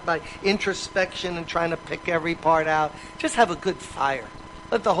is not by introspection and trying to pick every part out. Just have a good fire.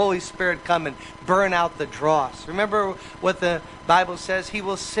 Let the Holy Spirit come and burn out the dross. Remember what the Bible says? He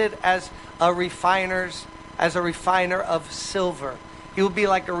will sit as a refiner of silver. He will be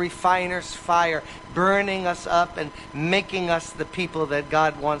like a refiner's fire, burning us up and making us the people that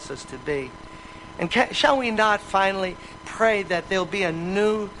God wants us to be. And shall we not finally pray that there'll be a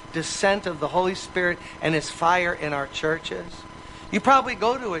new descent of the Holy Spirit and His fire in our churches? You probably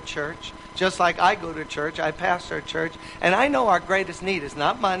go to a church, just like I go to church. I pastor a church, and I know our greatest need is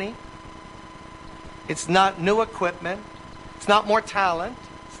not money. It's not new equipment. It's not more talent.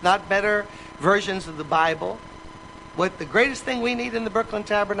 It's not better versions of the Bible. What the greatest thing we need in the Brooklyn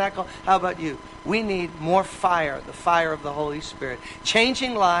Tabernacle, how about you? We need more fire, the fire of the Holy Spirit.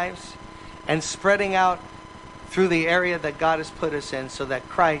 Changing lives and spreading out through the area that God has put us in so that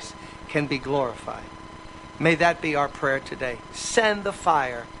Christ can be glorified. May that be our prayer today. Send the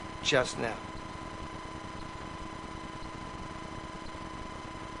fire just now.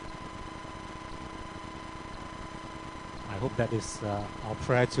 I hope that is our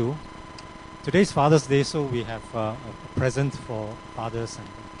prayer too. Today's Father's Day, so we have a present for fathers and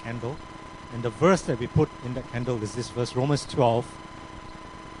a candle. And the verse that we put in that candle is this verse, Romans 12,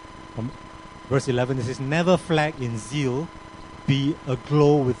 from verse 11. It says, "Never flag in zeal, be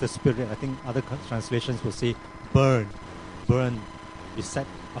aglow with the Spirit." I think other translations will say, burn, be set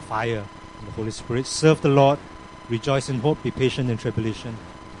afire in the Holy Spirit. Serve the Lord, rejoice in hope, be patient in tribulation,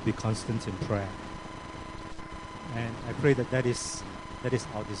 be constant in prayer. And I pray that is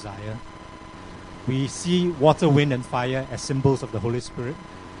our desire. We see water, wind, and fire as symbols of the Holy Spirit.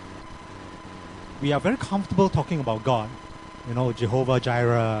 We are very comfortable talking about God. You know, Jehovah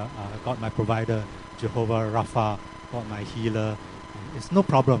Jireh, God my provider, Jehovah Rapha, God my healer. It's no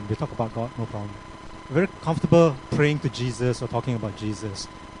problem. We talk about God, no problem. We're very comfortable praying to Jesus or talking about Jesus.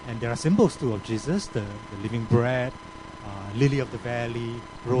 And there are symbols too of Jesus, the living bread, lily of the valley,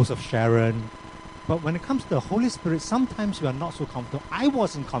 rose of Sharon. But when it comes to the Holy Spirit, sometimes we are not so comfortable. I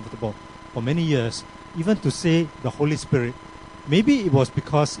wasn't comfortable for many years, even to say the Holy Spirit. Maybe it was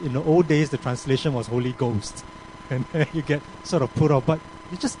because in the old days the translation was Holy Ghost. And you get sort of put off, but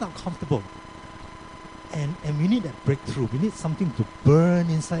you're just not comfortable. And we need that breakthrough. We need something to burn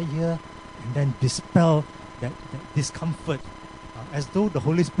inside here and then dispel that discomfort, as though the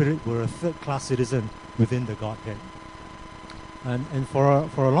Holy Spirit were a third-class citizen within the Godhead. And for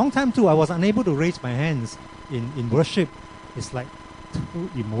a long time too, I was unable to raise my hands in worship. It's like too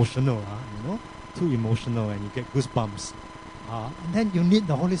emotional, too emotional, and you get goosebumps. And then you need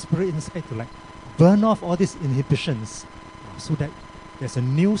the Holy Spirit inside to like burn off all these inhibitions, so that there's a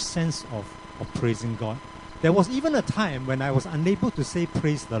new sense of praising God. There was even a time when I was unable to say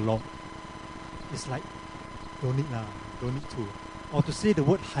praise the Lord. It's like, don't need to. Or to say the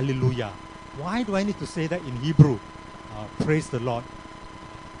word hallelujah. Why do I need to say that in Hebrew? Praise the Lord.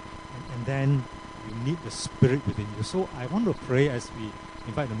 And then you need the Spirit within you. So I want to pray as we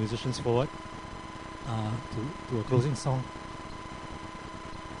invite the musicians forward to a closing song.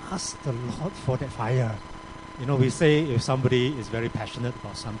 Ask the Lord for that fire. You know, we say if somebody is very passionate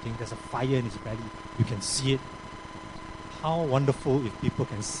about something, there's a fire in his belly. You can see it. How wonderful if people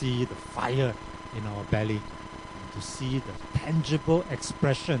can see the fire in our belly, and to see the tangible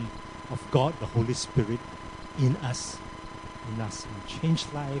expression of God, the Holy Spirit, in us, in change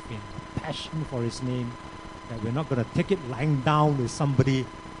life, in passion for His name. That we're not going to take it lying down with somebody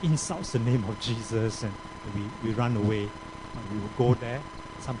insults the name of Jesus and we run away. But we will go there,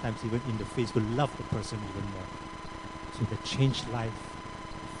 sometimes even in the face, to love the person even more. So the changed life,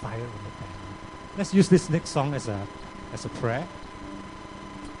 fire in the family. Let's use this next song as a prayer.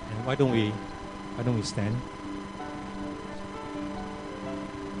 And why don't we stand?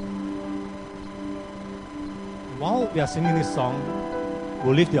 While we are singing this song,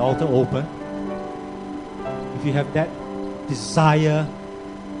 we'll leave the altar open. If you have that desire,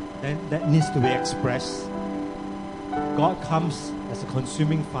 then that needs to be expressed. God comes as a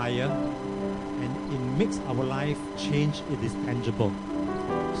consuming fire, and it makes our life change. It is tangible.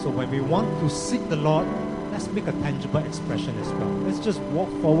 So when we want to seek the Lord, let's make a tangible expression as well. Let's just walk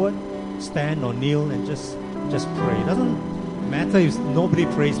forward, stand or kneel, and just pray. It doesn't matter if nobody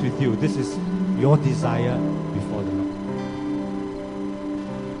prays with you. This is your desire before the Lord.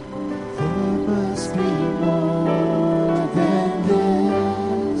 There must be more than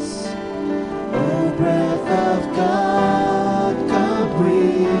this. Oh, breath of God, come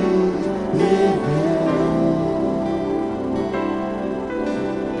breathe within.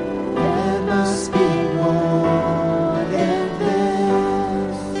 There must be more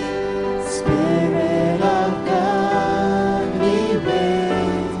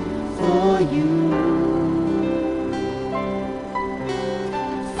you.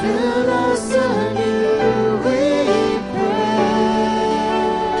 Fill us anew, we pray.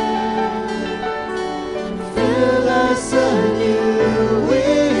 Fill us anew, we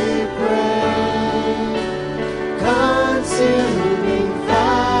pray. Consuming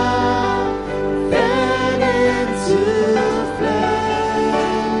fire, fan into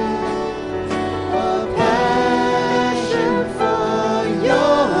flame. A passion for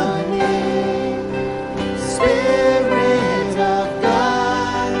your name. Spirit of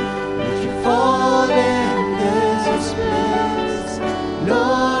God, would you fall in this place?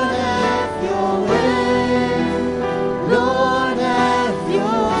 Lord, have your way. Lord, have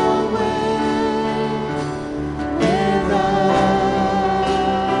your way with us.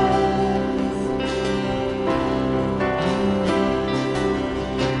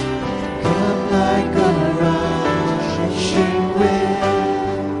 Come like a rushing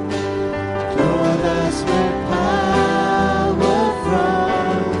wind, Lord, us with power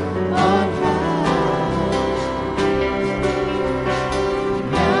from on high.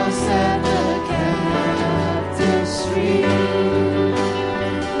 Now set the captives free.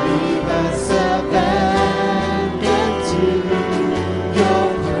 Leave us abandoned to your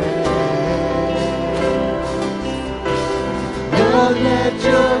grace. Lord, let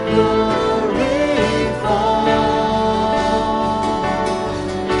your glory fall.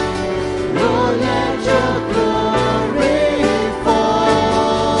 Lord, let your glory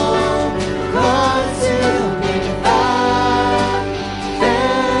fall. Consuming fire,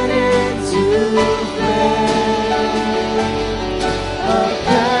 fan into flame. A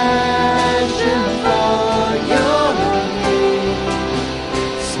passion for your name.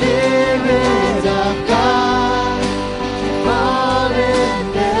 Spirit of God, fall in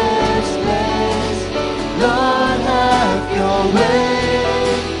this place. Lord, have your way.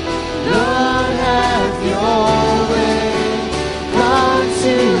 Lord, have your way.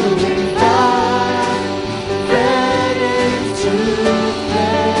 Consuming fire, fan into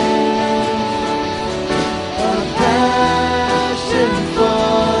flame. A passion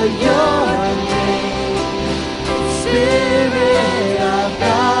for your name. Spirit of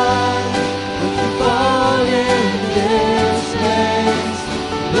God, would you fall in this place?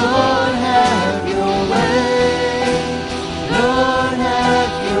 Lord, have your way. Lord,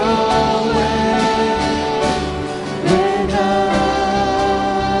 have your way with us.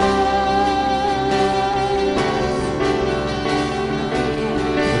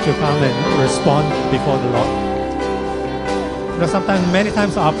 Would you come and respond before the Lord? You know, many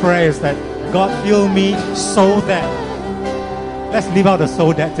times our prayer is that God fill me so that. Let's leave out the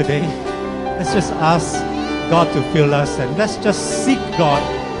so that today. Let's just ask God to fill us and let's just seek God,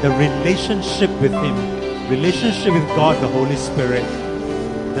 the relationship with Him, relationship with God, the Holy Spirit.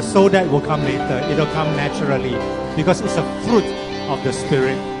 The so that will come later. It'll come naturally because it's a fruit of the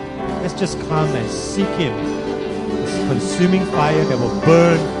Spirit. Let's just come and seek Him. This consuming fire that will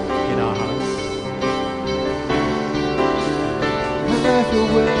burn in our hearts. Have your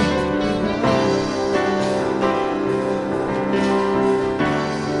way.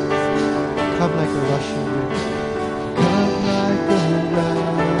 Come like a rushing wind. Come like a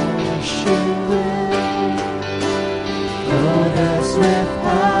rushing wind. Load us with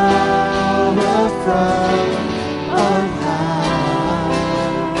power from on high.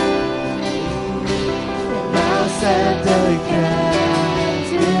 Now set the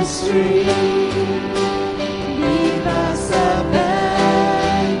captives free. Leave us abandoned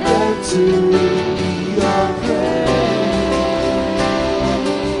to your grace.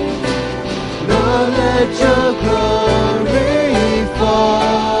 Lord, let your glory fall.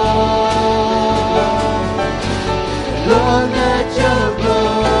 Lord, let your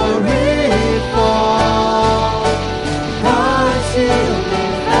glory fall.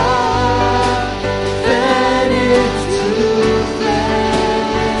 Consuming fire, fan into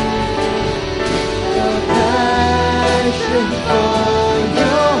flame. A passion for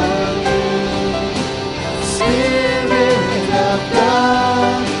your name.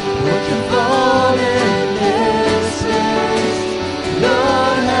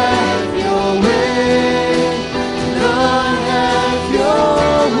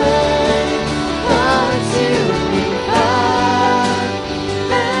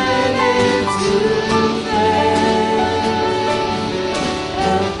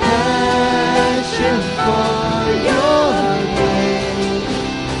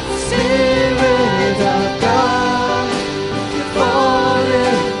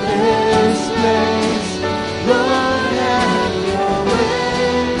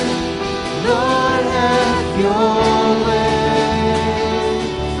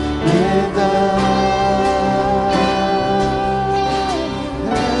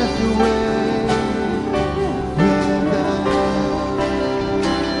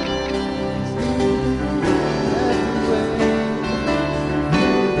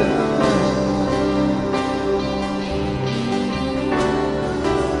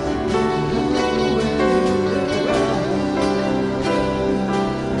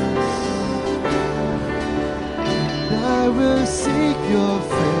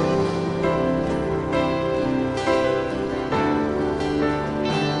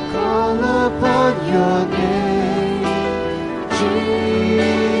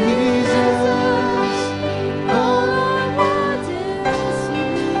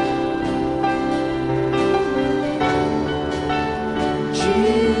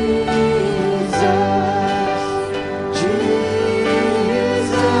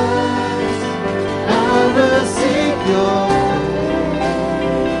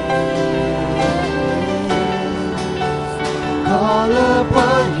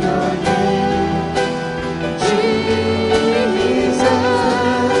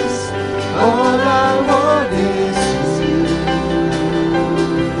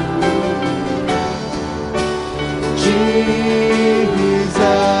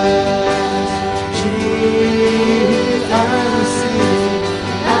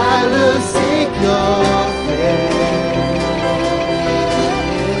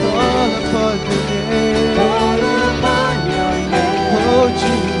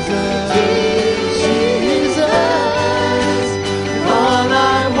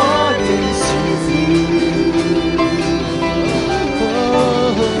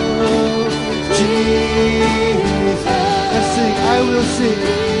 will seek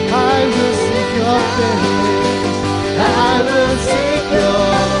your face. I will seek your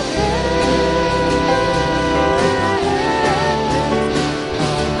face.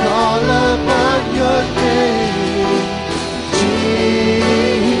 Call upon your name,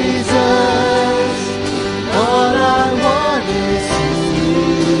 Jesus. All I want is you,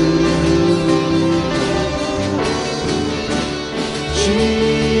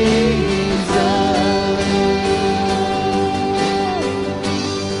 Jesus.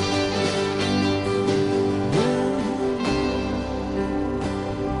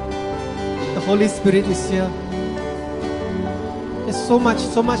 The Holy Spirit is here. There's so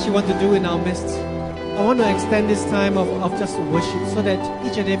much you want to do in our midst. I want to extend this time of just worship so that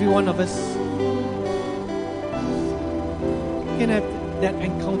each and every one of us can have that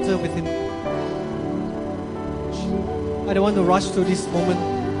encounter with Him. I don't want to rush through this moment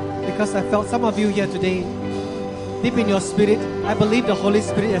because I felt some of you here today, deep in your spirit, I believe the Holy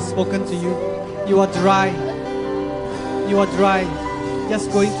Spirit has spoken to you. You are dry. You are dry,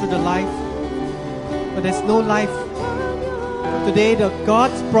 just going through the life, but there's no life. Today, the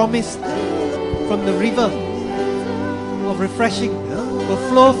God's promise from the river of refreshing will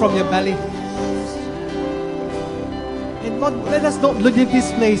flow from your belly. And Lord, let us not leave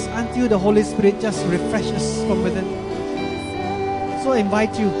this place until the Holy Spirit just refreshes from within. So I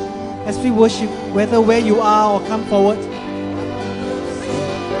invite you, as we worship, whether where you are or come forward,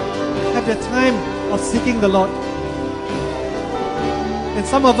 have the time of seeking the Lord. And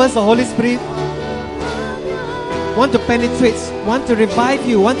some of us, the Holy Spirit want to penetrate, want to revive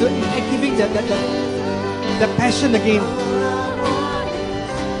you, want to giving the passion again.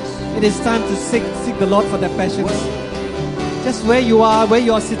 It is time to seek the Lord for that passion. Just where you are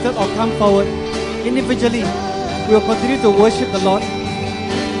seated or come forward, individually, we will continue to worship the Lord.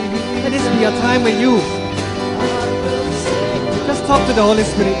 Let this be a time when you just talk to the Holy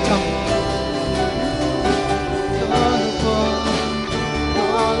Spirit. Come.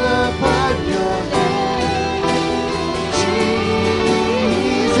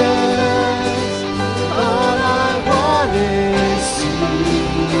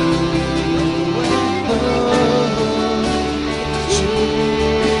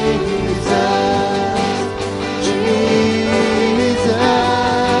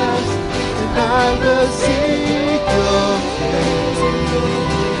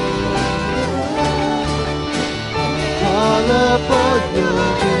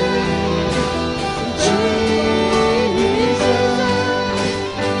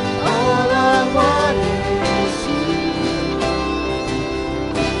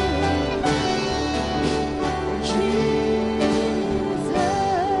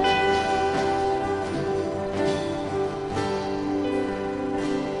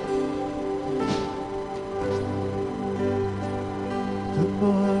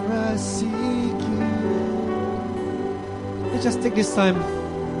 Just take this time.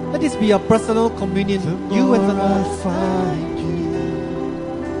 Let this be a personal communion. You and the Lord.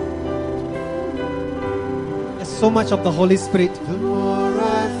 There's so much of the Holy Spirit you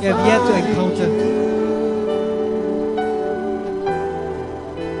have yet to encounter.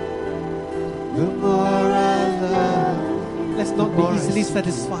 Let's not be easily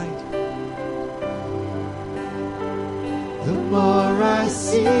satisfied. The more I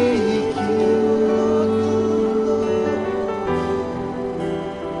seek you,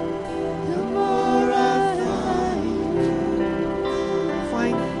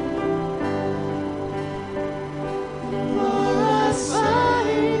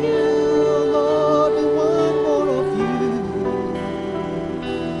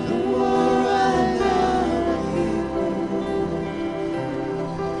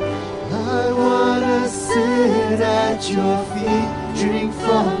 your feet, drink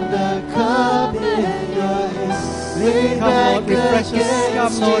from the cup in your hand. Come, Lord, refresh us.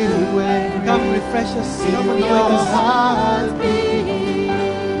 Come, Lord. Come, refresh us. Come, anoint us. Heartbeat.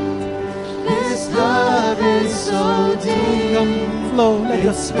 This love is so deep. Come, flow. Let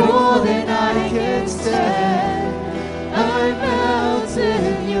us It's more than I can stand. I melt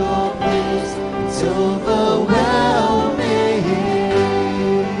in your bliss. It's overwhelming.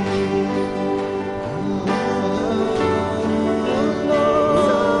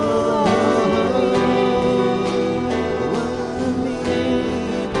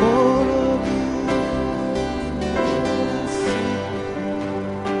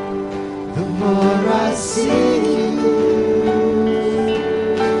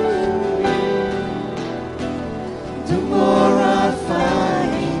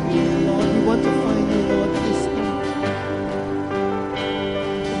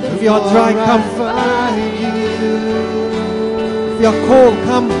 If you are dry, come. If you're cold,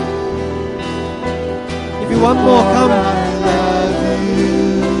 come. If you want more, come.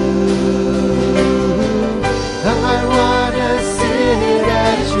 I wanna sit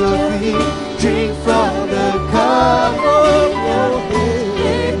at your feet, drink from the cup of your hand,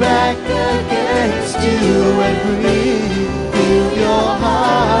 lay back against you and breathe, feel your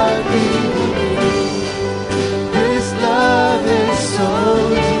heart beat. This love is so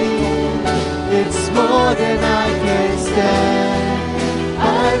deep, it's more than I can stand. I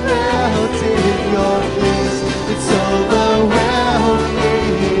melt in your bliss, it's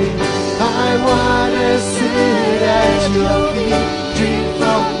overwhelming. I wanna sit at your feet, drink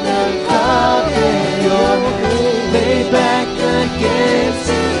from the cup in your hand, lay back against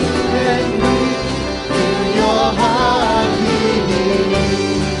you and breathe, feel your heart beat.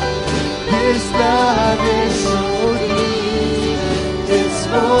 This love is so deep, it's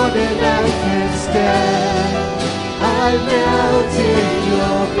more than I can stand. I melt in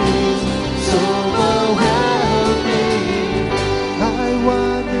your bliss, so overwhelming. I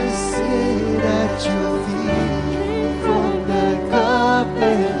wanna sit at your feet, from the cup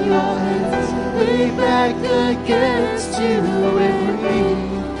in your hands, lay back against you and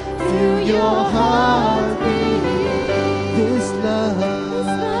breathe, feel your heart beat. This love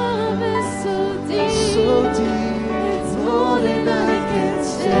is so deep, it's more than I can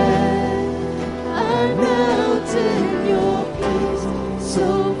stand. I melt in your bliss, so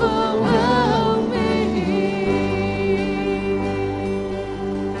overwhelming.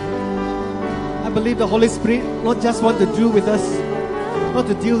 I believe the Holy Spirit not just want to deal with us, not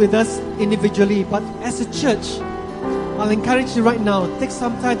to deal with us individually, but as a church. I'll encourage you right now, take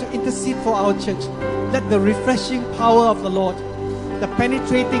some time to intercede for our church. Let the refreshing power of the Lord, the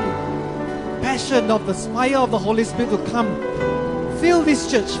penetrating passion of the fire of the Holy Spirit to come. Fill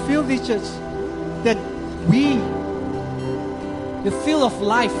this church, that we, the feel of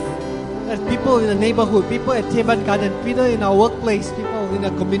life, that people in the neighborhood, people at Teban Garden, people in our workplace, people in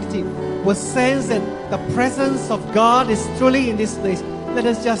our community will sense that the presence of God is truly in this place. Let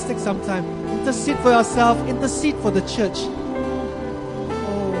us just take some time. Intercede for yourself, intercede for the church.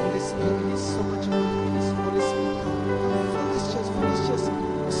 Oh, Holy Spirit, we need so much more. Holy Spirit, for this church,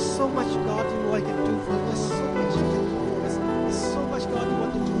 there's so much God you want to do for us. There's so much you can do for us. There's so much God you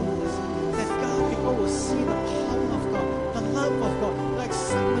want to do for us. That God, people will see the power of God, the love of God, the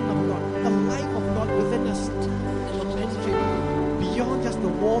excitement of God, the life of God within us. Will penetrate beyond just the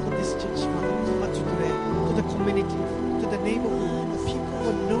walls of this church, Father, but to the community, to the neighborhood. People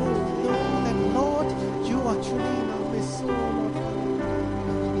will know that, Lord, you are truly in our midst. So, Lord, Father,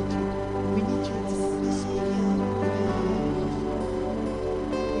 we need you. Holy Spirit.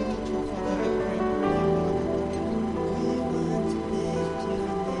 We need you, Father. I pray. We want to make you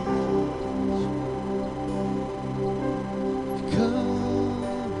come,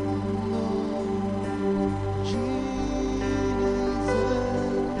 Lord Jesus,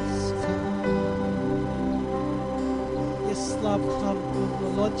 come. Yes, love, come,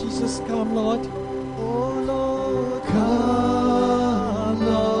 Lord Jesus, come, Lord. Oh, Lord, come,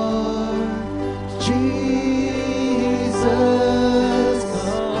 Lord Jesus,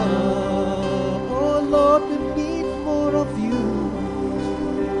 come. Oh, Lord, we need more of you.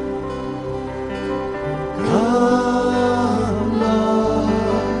 Come,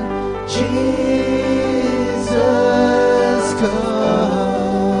 Lord Jesus, come.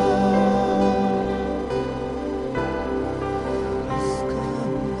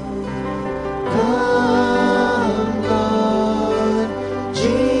 Come, Lord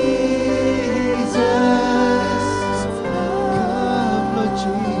Jesus, come, Lord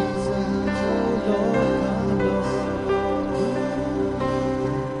Jesus, oh Lord,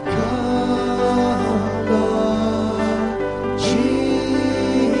 come, Lord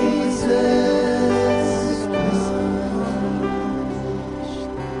Jesus,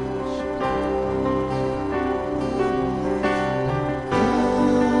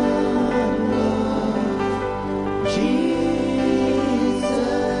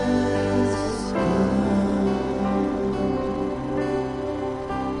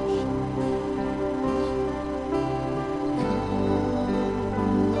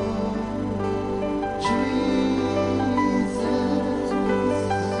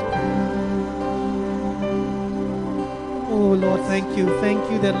 Oh Lord, thank you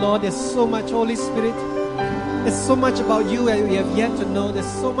that Lord, there's so much Holy Spirit. There's so much about you that we have yet to know. There's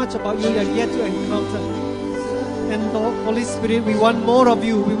so much about you that we have yet to encounter. And Lord, Holy Spirit, we want more of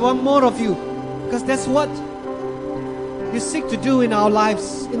you. We want more of you. Because that's what you seek to do in our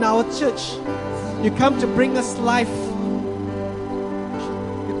lives, in our church. You come to bring us life.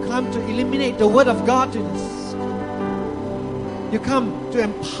 You come to illuminate the Word of God to us. You come to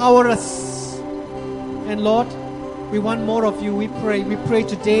empower us. And Lord, we want more of you. We pray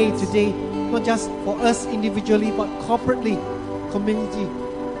today, not just for us individually, but corporately, community.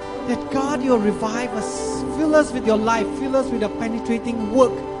 That God, you'll revive us. Fill us with your life. Fill us with your penetrating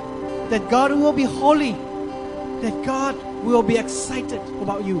work. That God will be holy. That God will be excited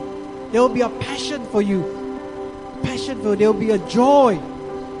about you. There will be a passion for you. There will be a joy.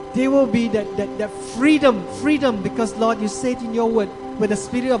 There will be that freedom, because Lord, you said in your word, where the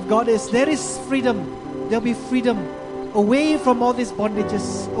Spirit of God is, there is freedom. There will be freedom away from all these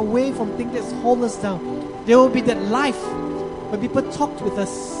bondages, away from things that hold us down. There will be that life. When people talk with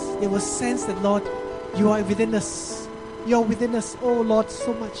us, they will sense that, Lord, you are within us. You are within us, oh Lord,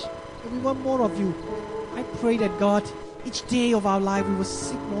 so much. And we want more of you. I pray that, God, each day of our life, we will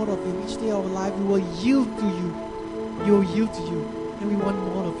seek more of you. Each day of our life, we will yield to you. You will yield to you. And we want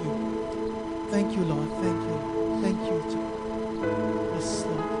more of you. Thank you, Lord. Thank you. Thank you. Yes,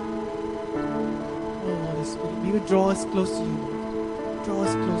 Lord. Oh, Holy Spirit, may you draw us close to you, Lord. Draw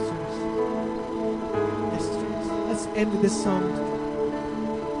us close to us. Yes, Jesus. Let's end with this song.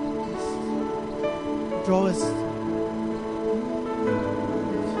 Yes. Draw us.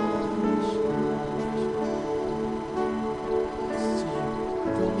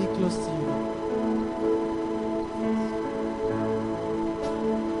 Draw me close to you.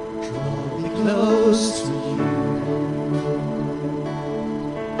 Close to you.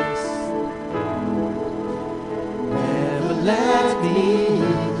 Never let me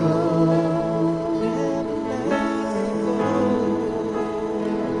go. Never let me go.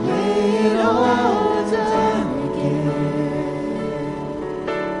 Lay it all down again.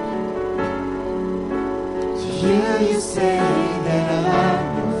 To hear you say that I'm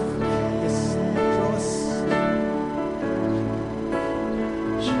your friend.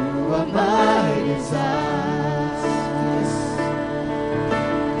 You are my desires.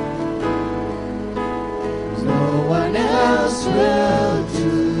 No one else will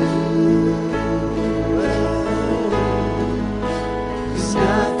do. 'Cause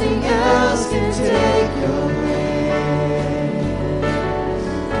nothing else can take your place.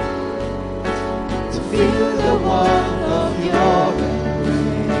 To feel the warmth of your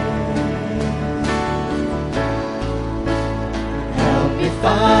embrace. Help me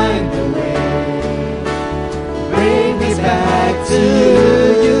find a way. Bring me back to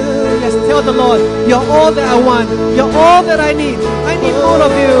you. Yes, tell the Lord, you're all that I want. You're all that I need. I need more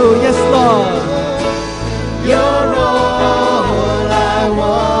of you. Yes, Lord. You're all I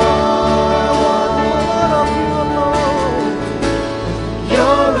want. More of you, Lord.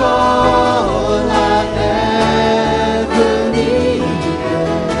 You're all I've ever needed.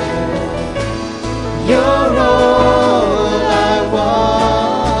 You're all I want.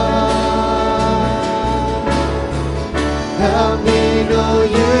 Help me know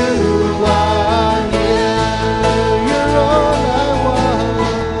you are near. You're all I want.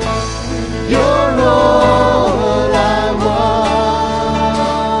 You're all I want.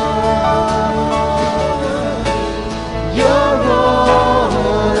 You're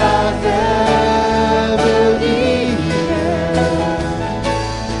all I've ever needed.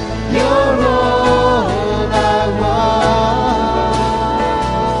 You're all I want.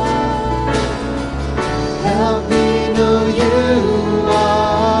 Help me know you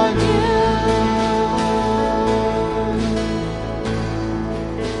are near.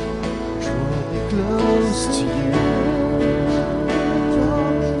 Draw me close to you. Draw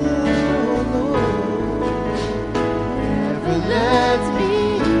me near, Lord. Never let me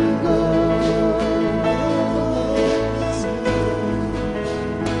go.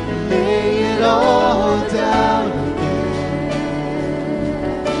 Lay it all down again.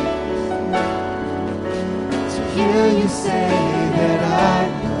 To hear you say that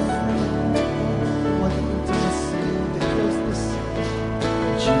I'm your friend. What intimacy, the closeness.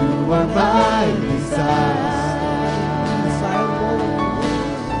 You are my desire. Desire more.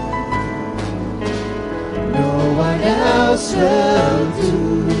 No one else will do.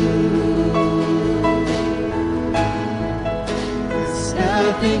 There's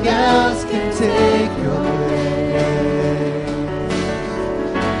nothing else can take your place.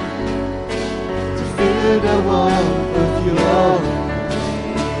 To feel the warmth of your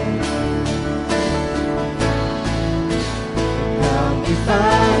embrace. Help me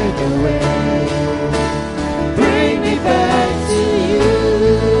find a way. Bring me back to you.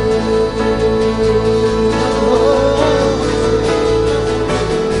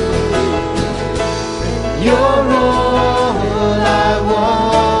 You're all I want.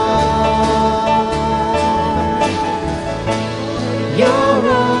 You're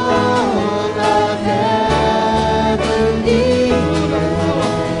all I've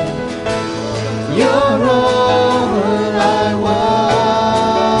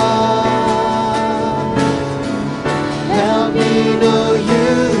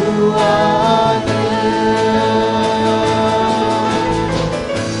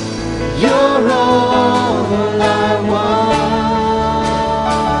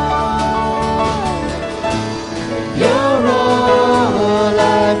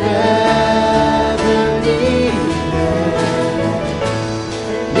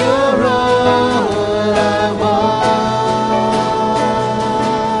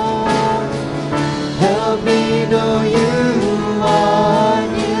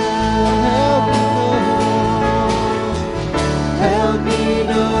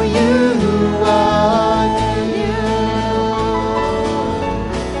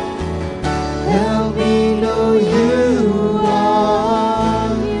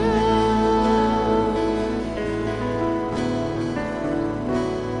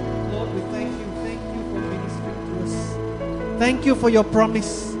Thank you for your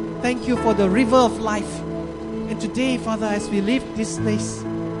promise. Thank you for the river of life. And today, Father, as we leave this place,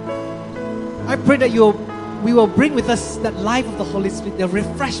 I pray that we will bring with us that life of the Holy Spirit, the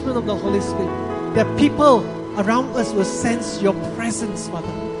refreshment of the Holy Spirit, that people around us will sense your presence,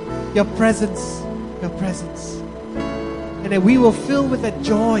 Father. Your presence, your presence. And that we will fill with that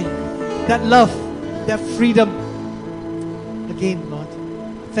joy, that love, that freedom. Again, Lord,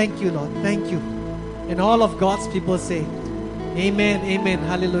 thank you, Lord, thank you. And all of God's people say, Amen, amen,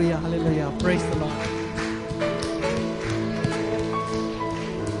 hallelujah, hallelujah. Praise the Lord.